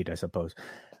justification they need, I suppose.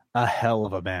 A hell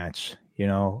of a match,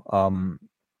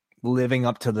 living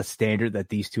up to the standard that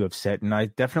these two have set. And I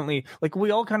definitely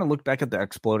we all kind of look back at the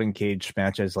exploding cage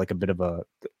match as a bit of a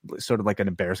sort of an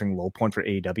embarrassing low point for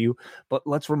AEW. But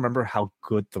let's remember how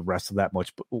good the rest of that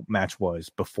match was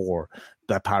before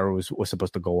that power was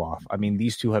supposed to go off. I mean,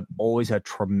 these two have always had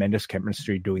tremendous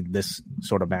chemistry doing this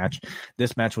sort of match.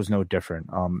 This match was no different.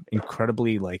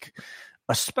 Incredibly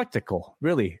a spectacle,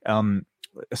 really.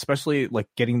 Especially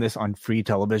getting this on free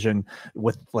television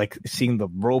with seeing the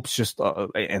ropes just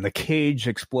and the cage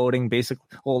exploding. Basically,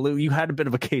 well, you had a bit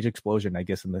of a cage explosion, I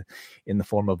guess, in the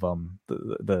form of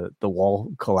the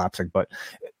wall collapsing, but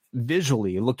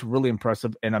visually it looked really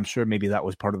impressive. And I'm sure maybe that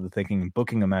was part of the thinking in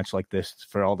booking a match like this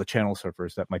for all the channel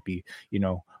surfers that might be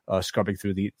scrubbing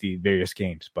through the various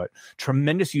games. But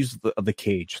tremendous use of the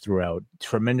cage throughout,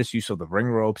 tremendous use of the ring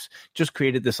ropes, just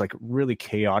created this really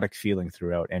chaotic feeling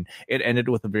throughout, and it ended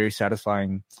with a very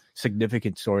satisfying,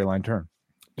 significant storyline turn.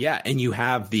 Yeah, and you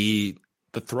have the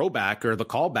throwback or the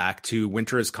callback to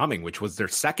Winter is Coming, which was their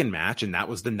second match, and that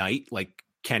was the night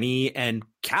Kenny and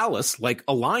Callis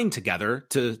aligned together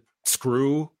to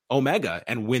screw Omega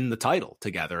and win the title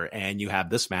together. And you have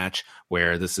this match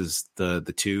where this is the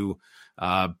two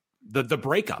the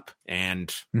breakup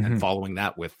and following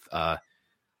that with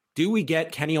do we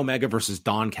get Kenny Omega versus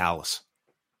Don Callis?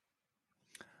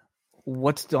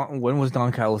 When was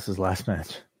Don Callis's last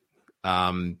match?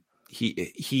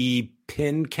 He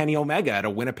pinned Kenny Omega at a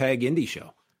Winnipeg indie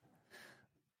show.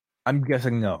 I'm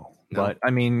guessing no. But I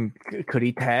mean, could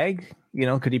he tag?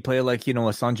 Could he play a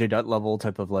Sanjay Dutt level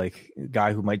type of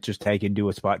guy who might just tag and do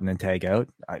a spot and then tag out?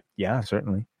 Yeah,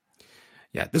 certainly.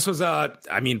 Yeah, this was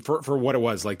for what it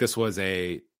was, this was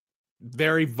a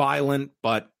very violent,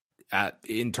 but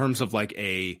in terms of like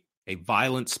a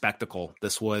violent spectacle,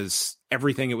 this was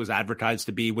everything it was advertised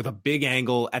to be, with a big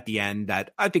angle at the end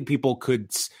that I think people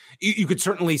could, you could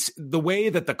certainly, the way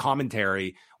that the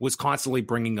commentary was constantly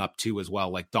bringing up too as well,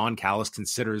 like Don Callis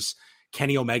considers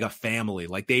Kenny Omega family,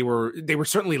 like they were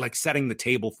certainly like setting the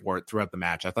table for it throughout the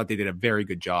match. I thought they did a very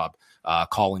good job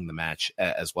calling the match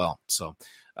as well. So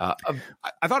I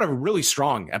thought a really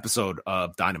strong episode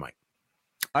of Dynamite.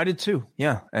 I did too.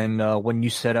 Yeah. And when you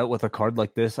set out with a card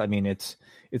like this, I mean, it's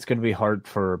going to be hard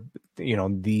for,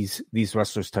 these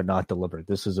wrestlers to not deliver.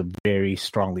 This is a very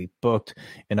strongly booked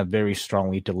and a very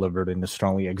strongly delivered and a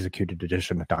strongly executed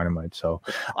edition of Dynamite. So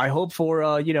I hope for,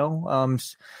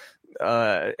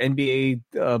 NBA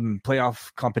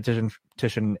playoff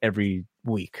competition every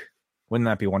week. Wouldn't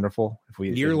that be wonderful? If we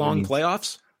year-long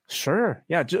playoffs? Sure.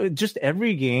 Yeah. Just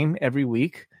every game, every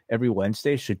week, every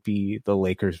Wednesday should be the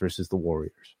Lakers versus the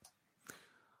Warriors.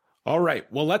 All right.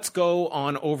 Well, let's go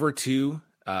on over to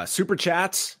Super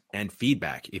Chats and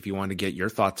feedback if you want to get your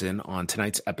thoughts in on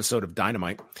tonight's episode of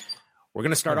Dynamite. We're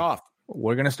going to start off.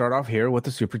 We're going to start off here with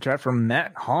the Super Chat from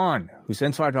Matt Hahn, who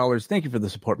sends $5. Thank you for the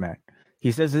support, Matt.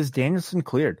 He says, is Danielson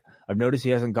cleared? I've noticed he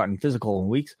hasn't gotten physical in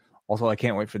weeks. Also, I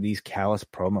can't wait for these Callis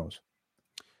promos.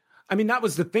 I mean, that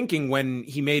was the thinking when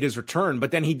he made his return,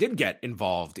 but then he did get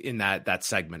involved in that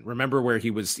segment. Remember where he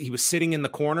was sitting in the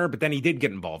corner, but then he did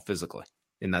get involved physically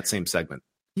in that same segment.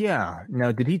 Yeah.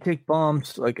 Now, did he take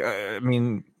bumps? Like, I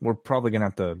mean, we're probably going to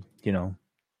have to,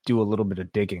 do a little bit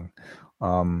of digging.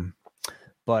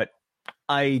 But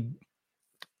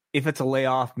if it's a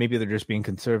layoff, maybe they're just being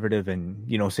conservative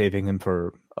and, saving him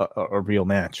for a real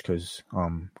match, because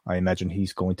I imagine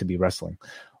he's going to be wrestling.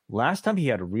 Last time he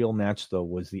had a real match, though,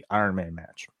 was the Iron Man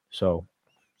match. So,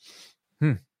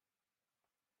 Well,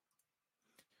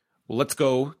 let's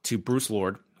go to Bruce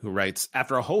Lord, who writes,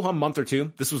 after a ho-hum month or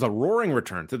two, this was a roaring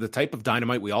return to the type of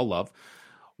Dynamite we all love.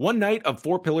 One night of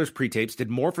Four Pillars pre-tapes did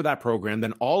more for that program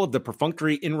than all of the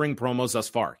perfunctory in-ring promos thus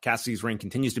far. Cassidy's reign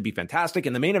continues to be fantastic,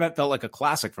 and the main event felt like a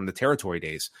classic from the territory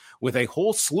days, with a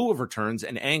whole slew of returns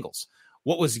and angles.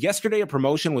 What was yesterday a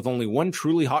promotion with only one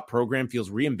truly hot program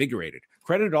feels reinvigorated.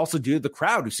 Credit also due to the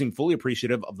crowd, who seemed fully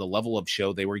appreciative of the level of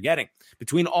show they were getting.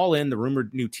 Between All In, the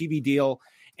rumored new TV deal,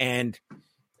 and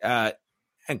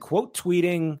quote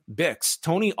tweeting Bix,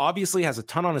 Tony obviously has a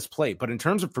ton on his plate, but in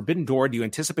terms of Forbidden Door, do you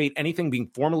anticipate anything being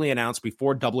formally announced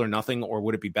before Double or Nothing, or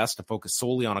would it be best to focus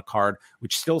solely on a card,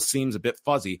 which still seems a bit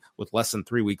fuzzy with less than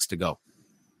 3 weeks to go?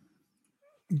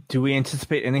 Do we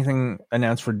anticipate anything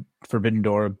announced for Forbidden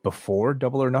Door before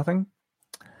Double or Nothing?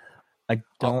 I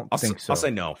don't think so. I'll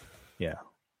say no. Yeah.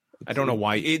 I don't know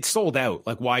why. It's sold out.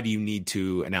 Like, why do you need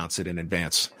to announce it in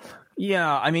advance?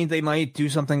 Yeah, I mean, they might do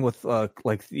something with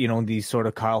these sort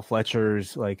of Kyle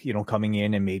Fletchers, coming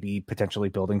in and maybe potentially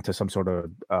building to some sort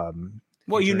of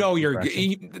well,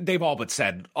 they've all but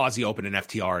said Aussie Open and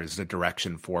FTR is the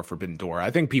direction for Forbidden Door. I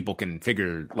think people can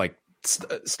figure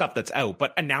stuff that's out,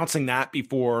 but announcing that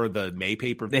before the May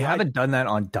pay-per-view, they haven't done that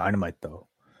on Dynamite though.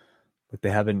 Like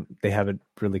they haven't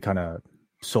really kind of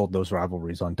sold those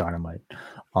rivalries on Dynamite.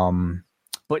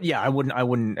 But yeah, I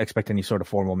wouldn't expect any sort of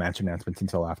formal match announcements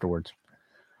until afterwards.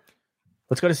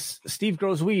 Let's go to Steve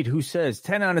Grows Weed, who says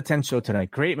 10 out of 10 show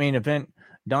tonight. Great main event.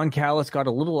 Don Callis got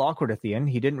a little awkward at the end.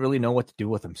 He didn't really know what to do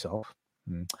with himself.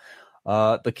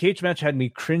 The cage match had me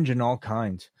cringe in all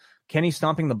kinds. Kenny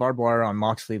stomping the barbed wire on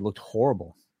Moxley looked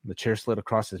horrible. The chair slid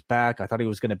across his back. I thought he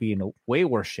was going to be in a way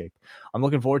worse shape. I'm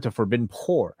looking forward to Forbidden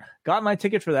Pour. Got my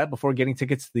ticket for that before getting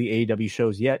tickets to the AEW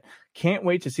shows yet. Can't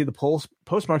wait to see the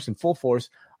postmarks in full force.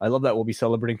 I love that we'll be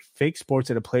celebrating fake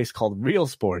sports at a place called Real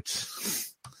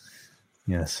Sports.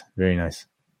 Yes, very nice.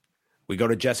 We go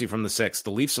to Jesse from the 6th.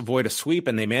 The Leafs avoid a sweep,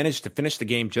 and they managed to finish the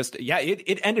game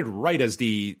it ended right as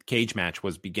the cage match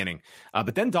was beginning.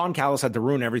 But then Don Callis had to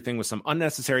ruin everything with some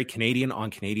unnecessary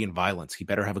Canadian-on-Canadian violence. He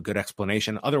better have a good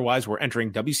explanation. Otherwise, we're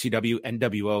entering WCW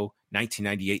NWO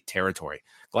 1998 territory.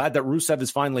 Glad that Rusev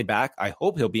is finally back. I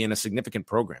hope he'll be in a significant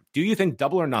program. Do you think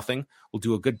Double or Nothing will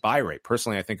do a good buy rate?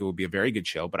 Personally, I think it will be a very good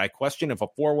show, but I question if a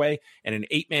 4-way and an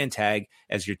 8-man tag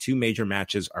as your two major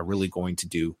matches are really going to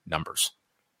do numbers.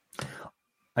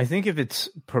 I think if it's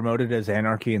promoted as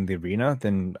Anarchy in the Arena,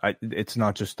 then it's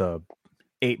not just a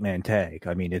 8-man tag.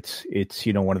 I mean, it's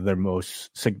one of their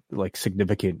most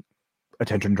significant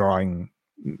attention drawing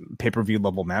pay-per-view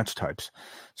level match types.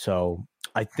 So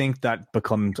I think that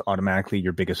becomes automatically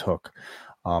your biggest hook.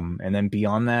 And then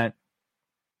beyond that,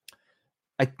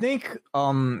 I think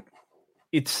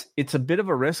it's a bit of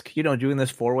a risk, doing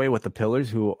this 4-way with the Pillars,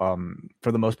 who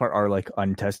for the most part are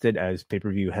untested as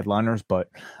pay-per-view headliners, but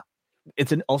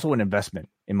it's also an investment,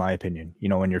 in my opinion,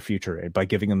 in your future by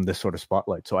giving them this sort of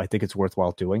spotlight. So I think it's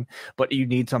worthwhile doing, but you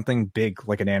need something big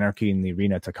like an Anarchy in the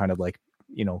Arena to kind of like,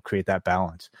 create that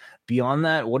balance. Beyond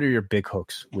that, what are your big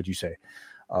hooks, would you say,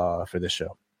 for this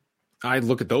show? I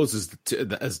look at those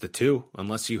as the two,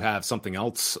 unless you have something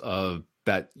else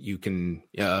that you can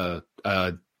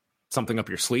something up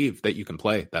your sleeve that you can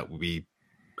play that we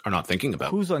are not thinking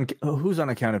about. Who's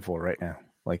unaccounted for right now?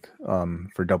 Like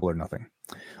for Double or Nothing,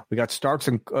 we got Starks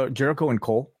and Jericho and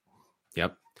Cole.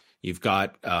 Yep, you've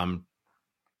got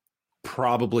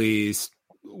probably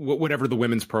whatever the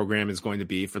women's program is going to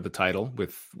be for the title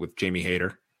with Jamie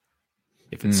Hayter.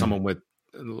 If it's someone with,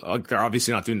 they're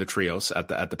obviously not doing the trios at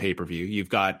the pay-per-view. You've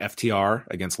got FTR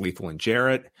against Lethal and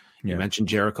Jarrett. You mentioned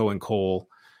Jericho and Cole.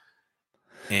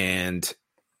 And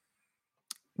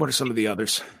what are some of the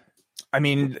others? I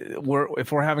mean,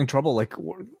 if we're having trouble, like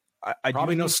I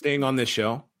probably no Sting on this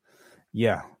show.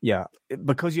 Yeah,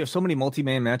 because you have so many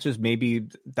multi-man matches, maybe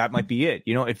that might be it.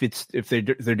 If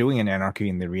they're doing an Anarchy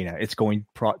in the Arena, it's going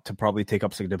to probably take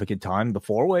up significant time. The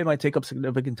 4-way might take up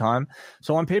significant time.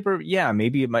 So on paper,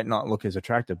 maybe it might not look as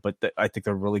attractive, but I think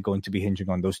they're really going to be hinging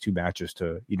on those two matches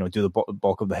to do the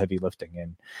bulk of the heavy lifting.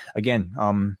 And again,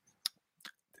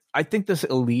 I think this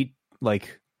elite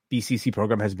like BCC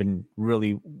program has been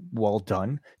really well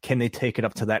done. Can they take it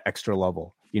up to that extra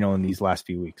level? In these last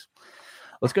few weeks.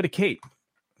 Let's go to Kate,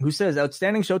 who says,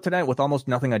 outstanding show tonight with almost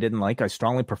nothing I didn't like. I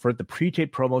strongly preferred the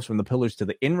pre-tape promos from the Pillars to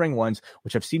the in-ring ones,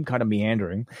 which have seemed kind of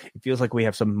meandering. It feels like we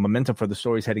have some momentum for the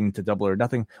stories heading into Double or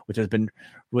Nothing,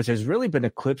 which has really been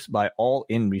eclipsed by All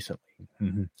In recently.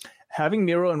 Mm-hmm. Having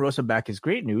Miro and Rosa back is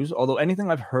great news, although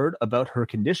anything I've heard about her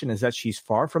condition is that she's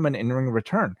far from an in-ring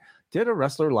return. Did a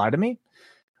wrestler lie to me?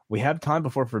 We have time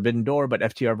before Forbidden Door, but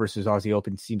FTR versus Aussie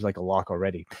Open seems like a lock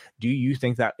already. Do you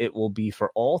think that it will be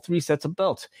for all three sets of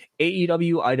belts?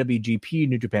 AEW, IWGP,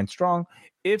 New Japan Strong?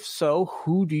 If so,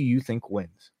 who do you think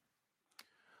wins?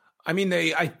 I mean,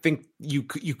 I think you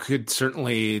could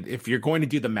certainly, if you're going to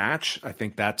do the match, I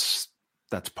think that's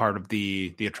part of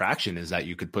the attraction is that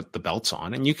you could put the belts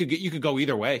on, and you could go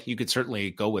either way. You could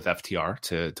certainly go with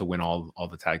FTR to win all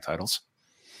the tag titles.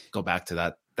 Go back to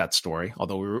that story,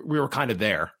 although we were kind of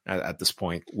there at this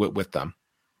point with them.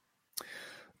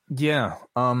 Yeah.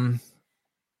 I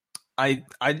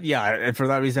for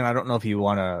that reason, I don't know if you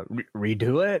want to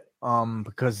redo it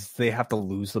because they have to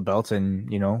lose the belts and,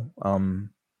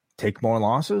 take more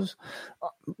losses.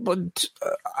 But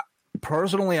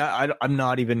personally, I'm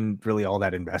not even really all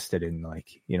that invested in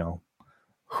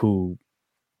who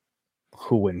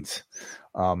wins.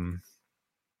 I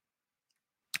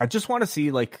just want to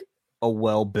see like a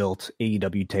well-built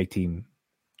AEW tag team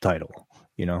title,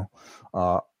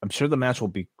 I'm sure the match will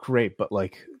be great, but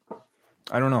like,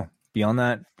 I don't know. Beyond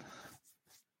that,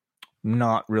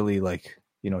 not really like,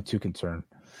 too concerned.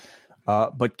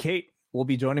 But Kate will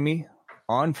be joining me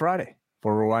on Friday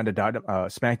for REWIND-A-DYNAMITE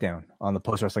SmackDown on the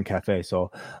Post Wrestling Cafe.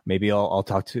 So maybe I'll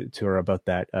talk to her about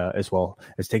that as well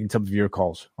as taking some of your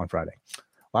calls on Friday.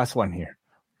 Last one here.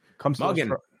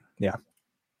 Muggin. Yeah.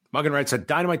 Muggin writes that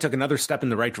Dynamite took another step in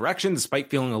the right direction despite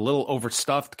feeling a little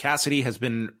overstuffed. Cassidy has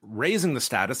been raising the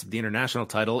status of the international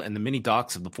title, and the mini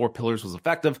docs of the Four Pillars was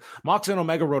effective. Mox and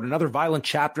Omega wrote another violent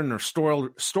chapter in their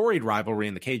storied rivalry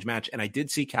in the cage match, and I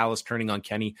did see Callis turning on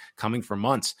Kenny coming for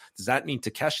months. Does that mean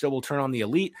Takeshita will turn on the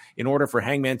Elite in order for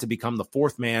Hangman to become the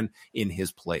fourth man in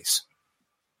his place?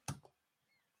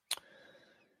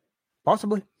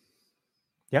 Possibly.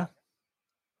 Yeah.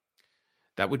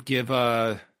 That would give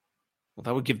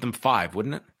that would give them 5,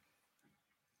 wouldn't it?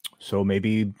 So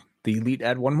maybe the Elite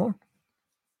add one more?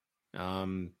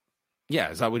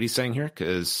 Yeah, is that what he's saying here?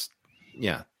 Because,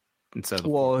 instead of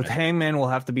the Hangman will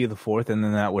have to be the fourth, and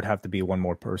then that would have to be one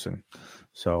more person.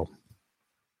 So,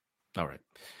 all right.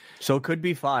 So it could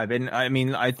be 5. And I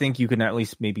mean, I think you can at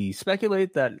least maybe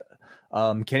speculate that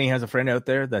Kenny has a friend out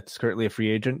there that's currently a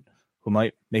free agent who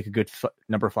might make a good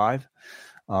number 5.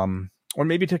 Or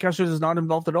maybe Takeshita is not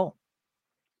involved at all.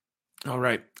 All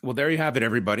right. Well, there you have it,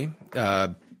 everybody.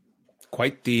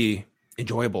 Quite the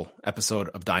enjoyable episode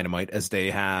of Dynamite, as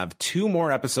they have 2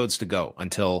 more episodes to go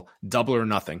until Double or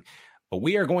Nothing. But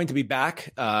we are going to be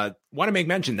back. Want to make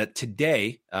mention that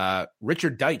today,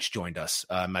 Richard Deitch joined us,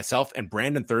 myself and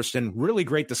Brandon Thurston. Really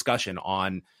great discussion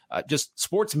on just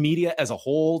sports media as a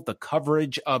whole, the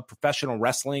coverage of professional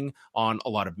wrestling on a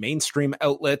lot of mainstream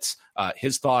outlets,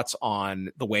 his thoughts on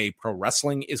the way pro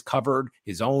wrestling is covered,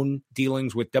 his own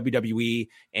dealings with WWE,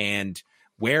 and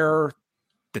where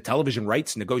the television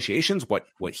rights negotiations,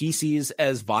 what he sees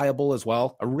as viable as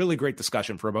well. A really great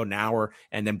discussion for about an hour.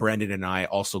 And then Brendan and I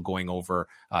also going over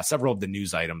several of the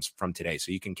news items from today.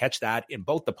 So you can catch that in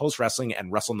both the Post Wrestling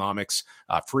and WrestleNomics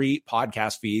free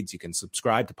podcast feeds. You can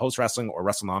subscribe to Post Wrestling or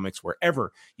WrestleNomics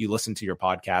wherever you listen to your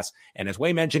podcast. And as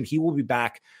Wai mentioned, he will be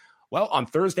back on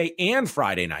Thursday and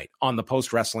Friday night on the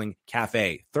Post Wrestling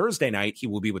Cafe. Thursday night, he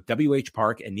will be with W.H.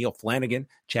 Park and Neil Flanagan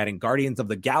chatting Guardians of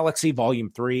the Galaxy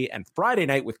Volume 3. And Friday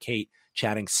night with Kate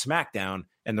chatting SmackDown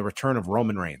and the return of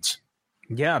Roman Reigns.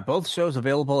 Yeah, both shows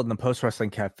available in the Post Wrestling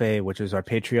Cafe, which is our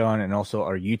Patreon and also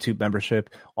our YouTube membership.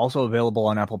 Also available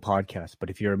on Apple Podcasts. But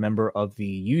if you're a member of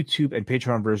the YouTube and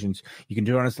Patreon versions, you can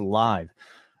join us live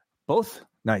both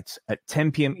nights at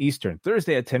 10 p.m. Eastern,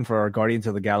 Thursday at 10 for our Guardians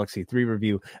of the Galaxy 3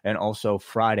 review, and also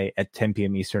Friday at 10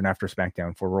 p.m. Eastern after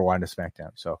SmackDown for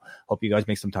Rewind-A-Smackdown. So hope you guys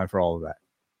make some time for all of that.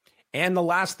 And the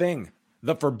last thing,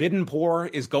 the Forbidden Pour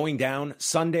is going down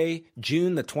Sunday,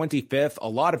 June the 25th. A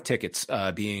lot of tickets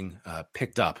being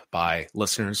picked up by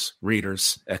listeners,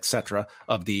 readers, etc.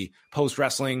 of the Post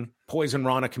Wrestling Poison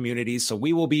Rana communities. So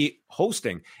we will be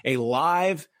hosting a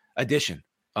live edition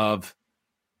of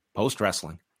Post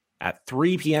Wrestling at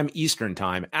 3 p.m. Eastern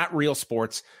time at Real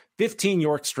Sports, 15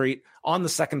 York Street on the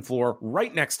second floor,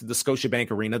 right next to the Scotiabank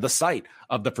Arena, the site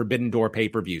of the Forbidden Door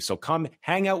pay-per-view. So come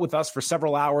hang out with us for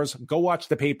several hours, go watch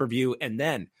the pay-per-view, and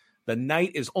then the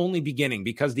night is only beginning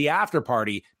because the after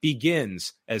party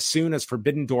begins as soon as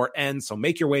Forbidden Door ends. So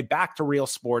make your way back to Real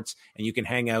Sports, and you can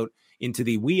hang out into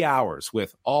the wee hours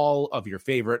with all of your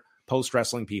favorite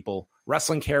post-wrestling people,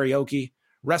 wrestling karaoke,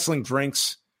 wrestling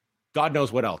drinks, God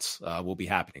knows what else will be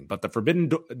happening. But the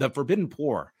Forbidden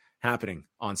Pour happening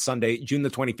on Sunday, June the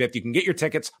 25th. You can get your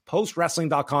tickets,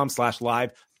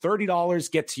 postwrestling.com/live.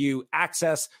 $30 gets you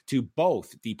access to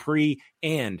both the pre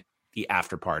and the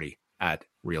after party at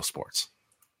Real Sports.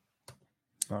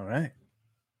 All right.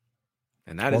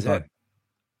 And that is it.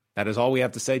 That is all we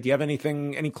have to say. Do you have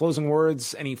anything, any closing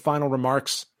words, any final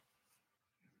remarks?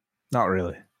 Not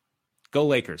really. Go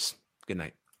Lakers. Good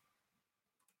night.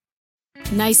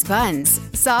 Nice buns,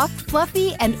 soft,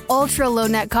 fluffy, and ultra-low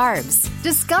net carbs.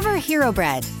 Discover Hero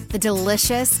Bread, the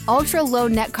delicious ultra-low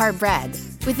net carb bread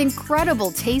with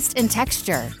incredible taste and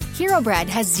texture. Hero Bread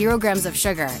has 0 grams of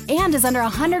sugar and is under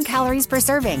 100 calories per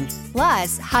serving.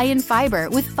 Plus, high in fiber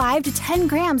with 5 to 10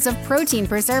 grams of protein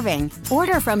per serving.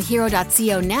 Order from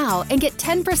hero.co now and get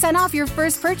 10% off your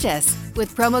first purchase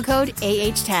with promo code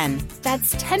AH10.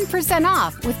 That's 10%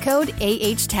 off with code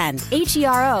AH10.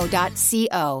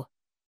 HERO.co.